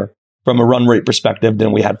higher from a run rate perspective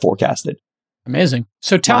than we had forecasted. Amazing.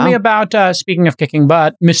 So tell me about, speaking of kicking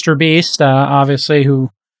butt, Mr. Beast, obviously, who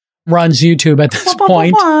runs YouTube at this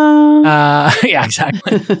point. Yeah,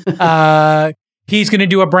 exactly. He's going to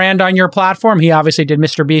do a brand on your platform. He obviously did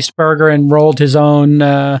Mr. Beast Burger and rolled his own,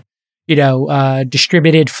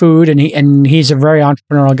 distributed food. And he's a very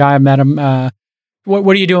entrepreneurial guy. I met him.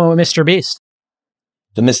 What are you doing with Mr. Beast?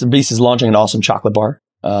 So Mr. Beast is launching an awesome chocolate bar.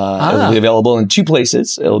 It'll be available in 2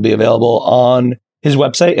 places. It'll be available on his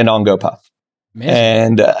website and on Gopuff. Amazing.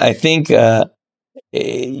 And I think,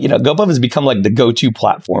 Gopuff has become like the go-to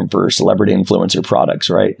platform for celebrity influencer products,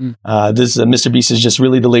 right? This Mr. Beast is just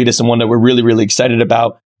really the latest and one that we're really, really excited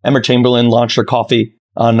about. Emma Chamberlain launched her coffee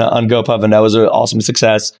on Gopuff, and that was an awesome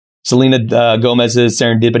success. Selena Gomez's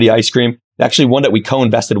Serendipity ice cream, actually one that we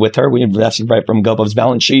co-invested with her. We invested right from Gopuff's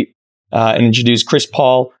balance sheet and introduced Chris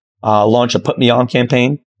Paul, launched a Put Me On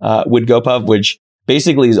campaign with Gopuff, which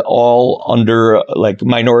basically is all under like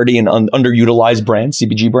minority and underutilized brands,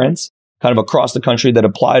 CPG brands, kind of across the country that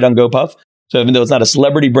applied on Gopuff. So even though it's not a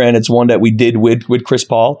celebrity brand, it's one that we did with Chris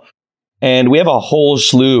Paul. And we have a whole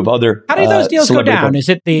slew of other. How do those deals go down? Is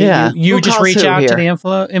it you just reach out to the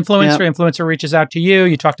influencer, influencer reaches out to you,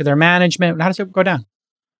 you talk to their management. How does it go down?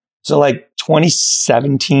 So like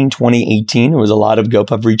 2017, 2018, it was a lot of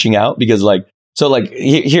Gopuff reaching out because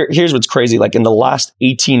here's what's crazy. Like in the last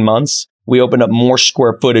 18 months, we opened up more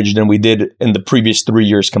square footage than we did in the previous 3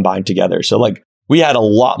 years combined together. So like we had a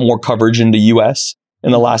lot more coverage in the US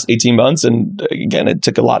in the last 18 months. And again, it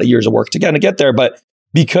took a lot of years of work to kind of get there. But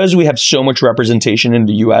because we have so much representation in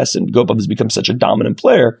the US and Gopuff has become such a dominant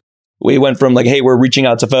player, we went from like, hey, we're reaching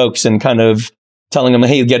out to folks and kind of telling them,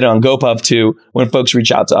 hey, get it on Gopuff, to when folks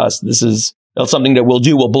reach out to us, this is something that we'll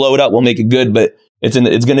do. We'll blow it up. We'll make it good, but it's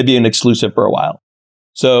going to be an exclusive for a while.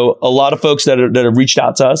 So a lot of folks that have reached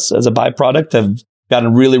out to us as a byproduct have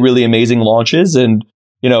gotten really, really amazing launches. And,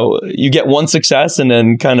 you get one success and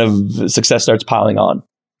then kind of success starts piling on.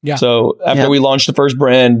 Yeah. So after we launched the first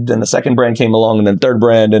brand, then the second brand came along, and then third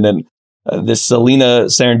brand, and then this Selena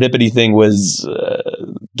serendipity thing was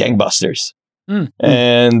gangbusters.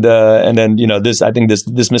 And then this, I think this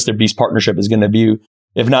Mr. Beast partnership is going to be,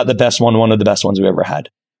 if not the best one of the best ones we've ever had.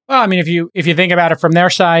 Well, I mean, if you think about it from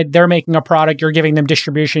their side, they're making a product, you're giving them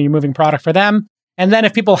distribution, you're moving product for them, and then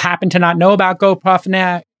if people happen to not know about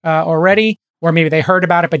Gopuff already, or maybe they heard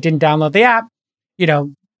about it but didn't download the app,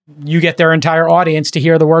 you get their entire audience to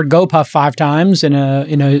hear the word Gopuff 5 times in a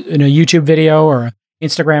YouTube video or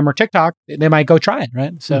Instagram or TikTok. They might go try it,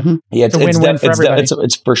 right? So it's a win-win for everybody.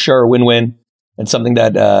 It's for sure a win-win. It's something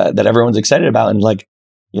that everyone's excited about, and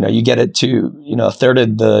you get it to a third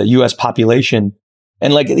of the U.S. population,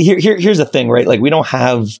 and here's the thing, right? Like we don't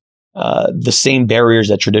have the same barriers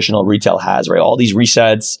that traditional retail has, right? All these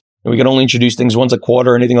resets, and we can only introduce things once a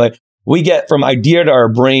quarter or anything like. We get from idea to our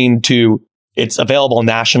brain to it's available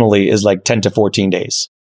nationally is like 10 to 14 days.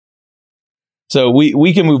 So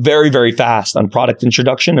we can move very, very fast on product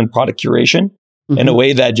introduction and product curation in a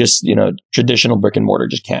way that just, traditional brick and mortar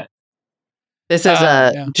just can't. This is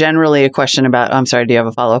generally a question about, I'm sorry, do you have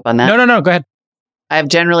a follow-up on that? No, go ahead. I have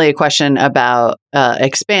generally a question about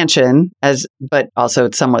expansion, but also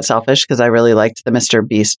it's somewhat selfish because I really liked the Mr.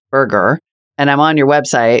 Beast burger. And I'm on your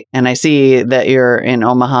website and I see that you're in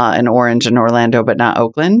Omaha and Orange and Orlando, but not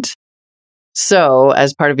Oakland. So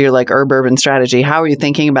as part of your urban strategy, how are you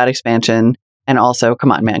thinking about expansion? And also,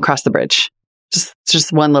 come on, man, cross the bridge.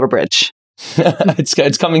 Just one little bridge.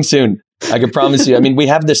 It's coming soon. I can promise you. I mean, we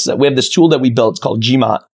have this tool that we built. It's called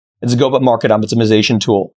GMOT. It's a Gopuff market optimization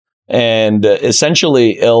tool. And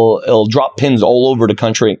essentially it'll drop pins all over the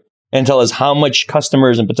country and tell us how much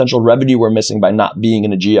customers and potential revenue we're missing by not being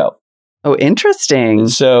in a geo. Oh, interesting.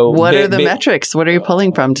 So what are the metrics? What are you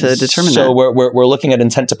pulling from to determine that? So we're looking at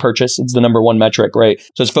intent to purchase. It's the number one metric, right?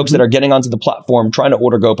 So it's folks that are getting onto the platform, trying to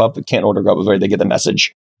order Gopuff, but can't order Gopuff, right? They get the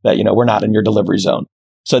message that, we're not in your delivery zone.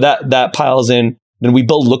 So that piles in. Then we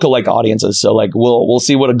build lookalike audiences. So we'll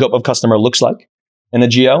see what a Gopuff customer looks like in a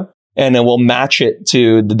geo, and then we'll match it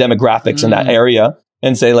to the demographics in that area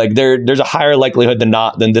and say there's a higher likelihood than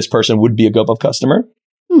not than this person would be a Gopuff customer.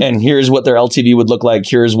 And here's what their LTV would look like.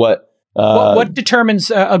 Here's what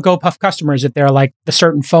determines a Gopuff customer? Is it the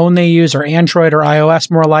certain phone they use, or Android or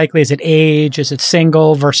iOS more likely? Is it age? Is it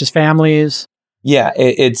single versus families? Yeah,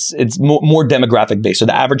 it's more demographic based. So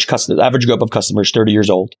the average Gopuff customer is 30 years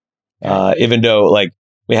old. Even though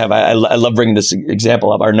we have, I love bringing this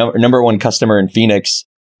example of our number one customer in Phoenix.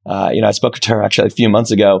 I spoke to her actually a few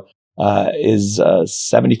months ago. Is a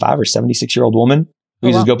 75 or 76-year-old woman who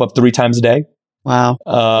uses Gopuff 3 times a day. Wow. Okay,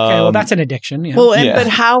 well, that's an addiction. Yeah. Well, but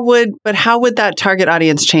how would that target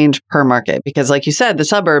audience change per market? Because like you said, the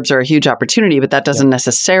suburbs are a huge opportunity, but that doesn't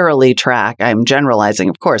necessarily track. I'm generalizing,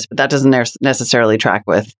 of course, but that doesn't necessarily track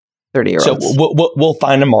with 30-year-olds. So we'll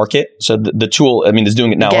find a market. So the tool, is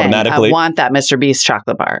doing it now automatically. I want that Mr. Beast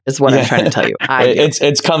chocolate bar is what I'm trying to tell you.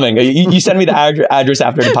 It's coming. You send me the address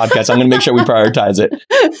after the podcast. I'm going to make sure we prioritize it.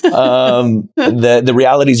 The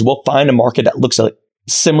reality is we'll find a market that looks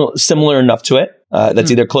similar enough to it. That's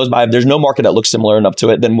either close by. If there's no market that looks similar enough to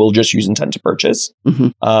it, then we'll just use intent to purchase.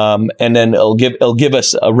 And then it'll give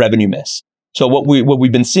us a revenue miss. So what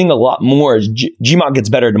we've been seeing a lot more is GMOT gets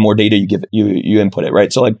better the more data you input it,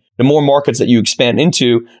 right? So the more markets that you expand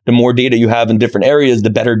into, the more data you have in different areas, the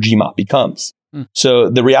better GMOT becomes. So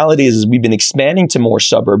the reality is we've been expanding to more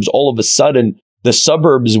suburbs. All of a sudden, the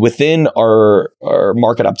suburbs within our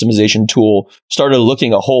market optimization tool started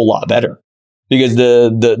looking a whole lot better because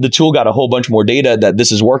the tool got a whole bunch more data that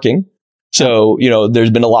this is working. So,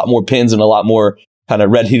 there's been a lot more pins and a lot more kind of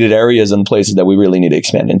red heated areas and places that we really need to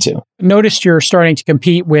expand into. Noticed you're starting to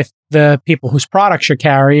compete with the people whose products you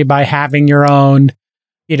carry by having your own,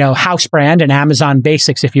 house brand and Amazon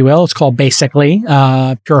Basics, if you will. It's called Basically,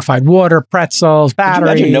 purified water, pretzels,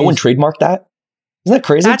 batteries. Could you imagine no one trademarked that? Isn't that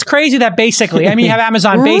crazy? That's crazy that Basically. I mean, you have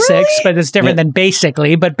Amazon Basics, but it's different than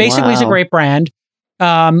Basically. But Basically is a great brand.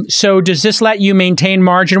 So does this let you maintain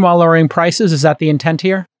margin while lowering prices? Is that the intent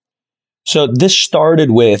here? So this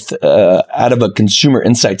started with out of a consumer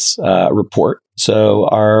insights report. So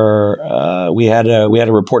we had a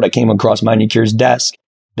report that came across my and Yakir's desk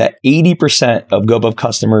that 80% of Gopuff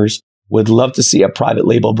customers would love to see a private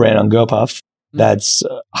label brand on Gopuff that's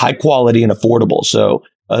high quality and affordable. So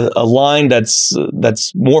a line that's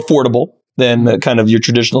more affordable than the kind of your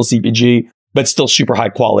traditional CPG, but still super high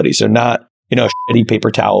quality. So not a shitty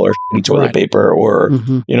paper towel or shitty toilet paper or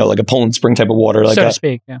like a Poland Spring type of water, like so to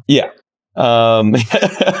speak. Yeah. Yeah. Wow.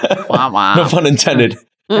 No pun intended.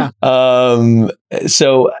 Yeah.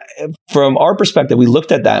 So from our perspective, we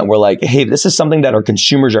looked at that and we're like, hey, this is something that our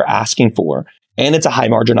consumers are asking for. And it's a high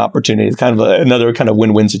margin opportunity. It's kind of another kind of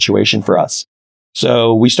win-win situation for us.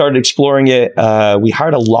 So we started exploring it. We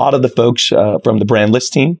hired a lot of the folks from the Brandless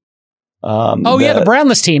team. The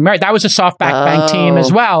Brandless team, right? That was a SoftBank bank team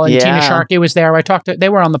as well. And Tina Sharkey was there. They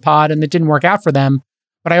were on the pod and it didn't work out for them.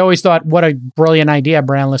 But I always thought what a brilliant idea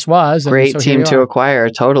Brandless was. Great team to acquire,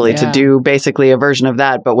 totally. To do basically a version of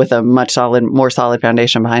that, but with a much more solid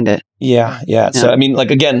foundation behind it. Yeah. So I mean,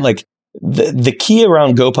 the key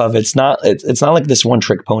around Gopuff, it's not like this one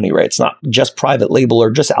trick pony, right? It's not just private label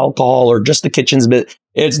or just alcohol or just the kitchens, but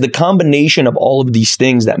it's the combination of all of these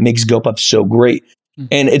things that makes Gopuff so great.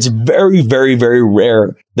 And it's very, very, very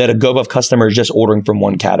rare that a Gopuff customer is just ordering from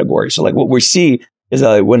one category. So like what we see is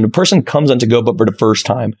that when a person comes onto Gopuff for the first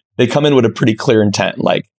time, they come in with a pretty clear intent.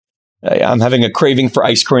 Like, I'm having a craving for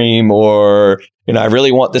ice cream, or, I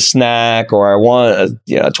really want this snack, or I want a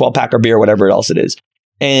 12-pack of beer, whatever else it is.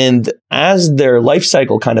 And as their life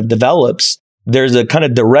cycle kind of develops, there's a kind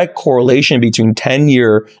of direct correlation between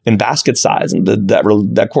tenure and basket size. And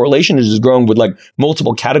that correlation is just growing with like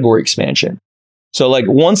multiple category expansion. So like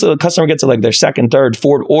once a customer gets to like their second, third,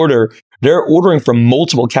 fourth order, they're ordering from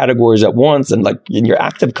multiple categories at once. And like in your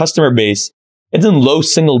active customer base, it's in low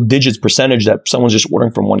single digits percentage that someone's just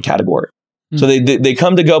ordering from one category. So they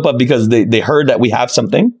come to Gopuff because they heard that we have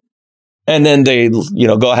something. And then they,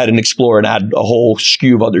 go ahead and explore and add a whole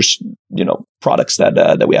SKU of other, products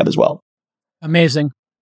that we have as well. Amazing.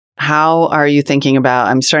 How are you thinking about,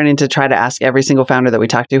 I'm starting to try to ask every single founder that we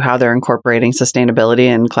talk to how they're incorporating sustainability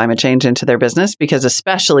and climate change into their business, because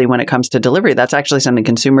especially when it comes to delivery, that's actually something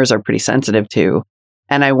consumers are pretty sensitive to.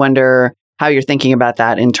 And I wonder how you're thinking about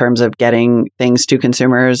that in terms of getting things to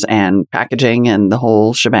consumers and packaging and the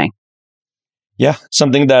whole shebang. Yeah,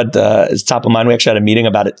 something that is top of mind. We actually had a meeting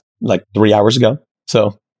about it like 3 hours ago.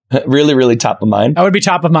 So really, really top of mind. That would be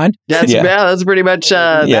top of mind. That's pretty much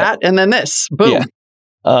that. And then this. Boom. Yeah.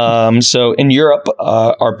 So in Europe,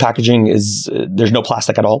 our packaging there's no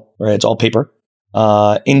plastic at all, right? It's all paper.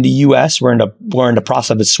 In the US, we're in the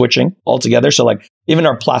process of switching altogether. So like even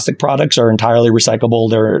our plastic products are entirely recyclable.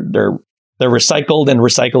 They're recycled and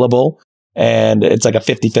recyclable. And it's like a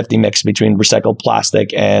 50-50 mix between recycled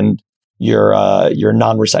plastic and your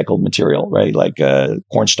non-recycled material, right? Like,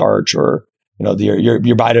 cornstarch or, your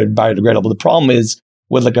biodegradable. The problem is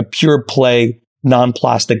with like a pure play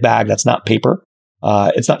non-plastic bag that's not paper.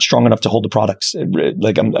 It's not strong enough to hold the products. I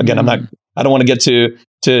don't want to get too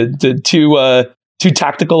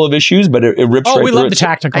tactical of issues, but it rips right through. We love the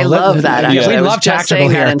tactical. I love that. Yeah. We love tactical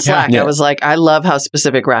here. That in Slack. I was like, I love how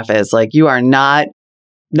specific Rafa is. Like, you are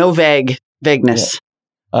no vagueness. Yeah.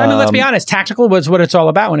 I mean, let's be honest. Tactical was what it's all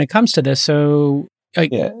about when it comes to this. So,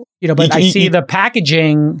 but I see the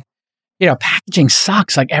packaging. Packaging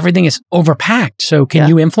sucks. Like everything is overpacked. So, can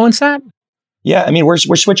you influence that? Yeah, I mean, we're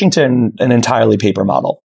switching to an entirely paper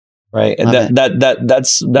model, right? And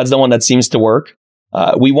that's the one that seems to work.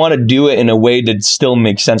 We want to do it in a way that still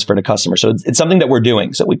makes sense for the customer. So it's something that we're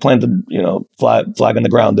doing. So we planted, flag on the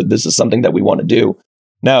ground that this is something that we want to do.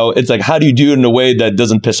 Now it's like, how do you do it in a way that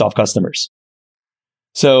doesn't piss off customers?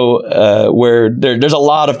 So where there's a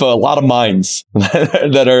lot of minds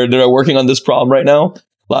that are working on this problem right now.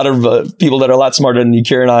 A lot of people that are a lot smarter than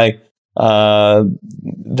Yakir and I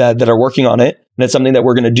that are working on it. And it's something that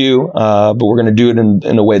we're going to do, but we're going to do it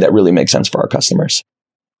in a way that really makes sense for our customers.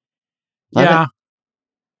 Love it.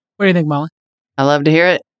 What do you think, Molly? I love to hear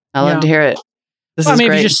it. This is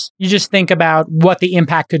great. You just think about what the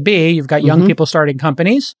impact could be. You've got young people starting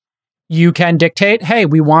companies. You can dictate, hey,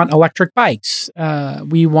 we want electric bikes.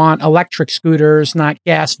 We want electric scooters, not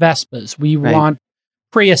gas Vespas. We want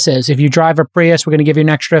Priuses. If you drive a Prius, we're going to give you an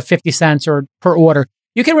extra 50 cents or per order.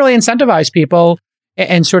 You can really incentivize people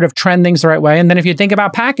and sort of trend things the right way. And then if you think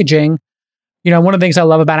about packaging, one of the things I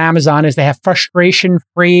love about Amazon is they have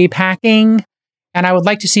frustration-free packing. And I would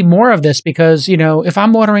like to see more of this because, if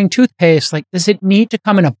I'm ordering toothpaste, like, does it need to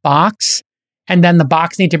come in a box? And then the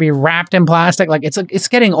box need to be wrapped in plastic? Like, it's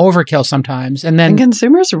getting overkill sometimes. And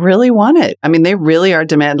consumers really want it. I mean, they really are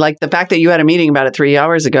demand. Like the fact that you had a meeting about it 3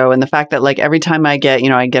 hours ago, and the fact that like every time I get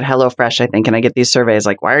HelloFresh, I think, and I get these surveys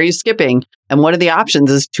like, why are you skipping? And one of the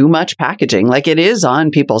options is too much packaging. Like, it is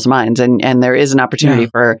on people's minds, and there is an opportunity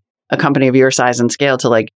for a company of your size and scale to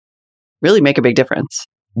like really make a big difference.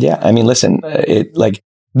 Yeah, I mean, listen,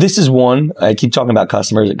 this is one. I keep talking about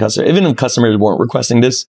customers. Even if customers weren't requesting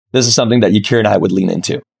this is something that Yakir and I would lean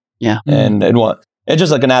into. Yeah, and it's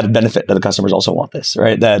just like an added benefit that the customers also want this,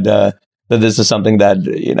 right? That this is something that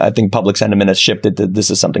I think public sentiment has shifted to. This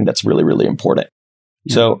is something that's really, really important.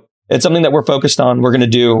 Yeah. So it's something that we're focused on. We're going to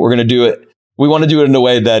do it. We want to do it in a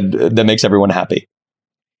way that makes everyone happy.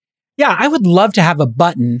 Yeah, I would love to have a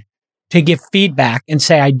button to give feedback and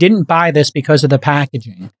say, I didn't buy this because of the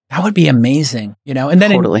packaging. That would be amazing, And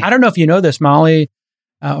then totally. I don't know if you know this, Molly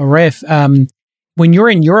or Rafe, when you're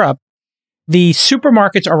in Europe, the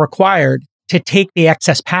supermarkets are required to take the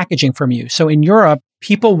excess packaging from you. So in Europe,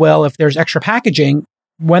 people will, if there's extra packaging,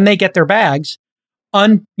 when they get their bags,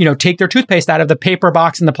 take their toothpaste out of the paper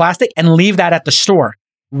box and the plastic and leave that at the store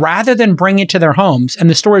rather than bring it to their homes. And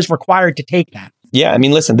the store is required to take that. Yeah, I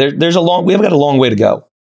mean, listen, we have got a long way to go.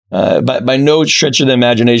 But by no stretch of the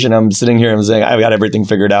imagination, I'm sitting here and saying I've got everything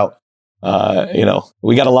figured out.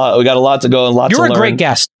 We got a lot to go and lots to learn. You're a great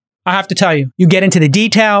guest. I have to tell you, you get into the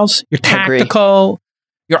details, you're tactical,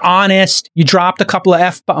 you're honest, you dropped a couple of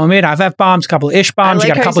I've F-bombs, a couple of ish-bombs, you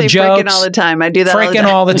got a couple of jokes. Freaking all the time. I do that freaking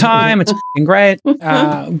all the time. It's freaking great.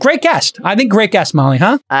 Great guest. I think great guest, Molly,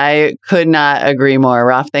 huh? I could not agree more.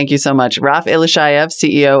 Raf, thank you so much. Raf Ilishayev,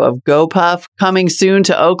 CEO of Gopuff, coming soon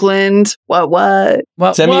to Oakland. What?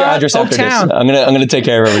 Send me your address after this. I'm gonna take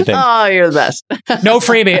care of everything. Oh, you're the best. No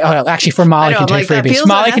freebie. Oh, actually, for Molly can take freebies.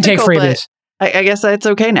 Molly can take freebies. I guess it's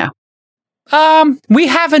okay now. We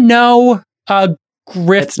have a no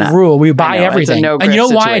grift rule. We buy everything. And you know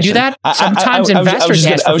why I do that? Sometimes investors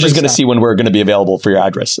I was just going to see when we're going to be available for your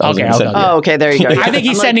address. Okay, there you go. I think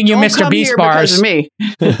he's sending you Mr. Beast bars. Me.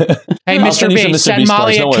 Hey, Mr. Beast, send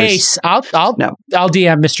Molly a case. I'll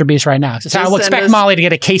DM Mr. Beast right now. So I will expect Molly to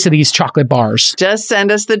get a case of these chocolate bars. Just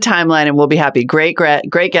send us the timeline and we'll be happy. Great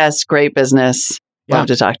guest, great business. Love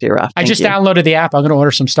to talk to you, Raf. I just downloaded the app. I'm going to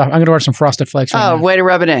order some stuff. I'm going to order some Frosted Flakes. Way to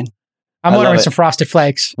rub it in. I'm ordering some Frosted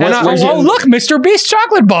Flakes. Look, Mr. Beast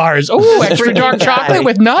chocolate bars. Oh, extra dark chocolate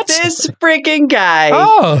with nuts. This freaking guy.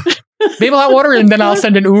 Oh, maybe I'll order and then I'll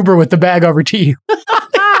send an Uber with the bag over to you.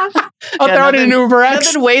 I'll throw it in an Uber X.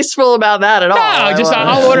 Nothing wasteful about that at all. No,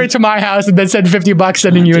 I'll order it to my house and then send $50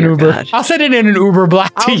 sending you an Uber. God. I'll send it in an Uber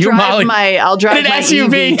Black to you, Molly. I'll drive my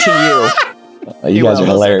SUV to you. You guys are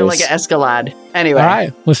hilarious. Like an Escalade. Anyway. All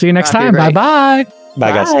right. We'll see you next time. Bye-bye.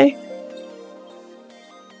 Bye, guys.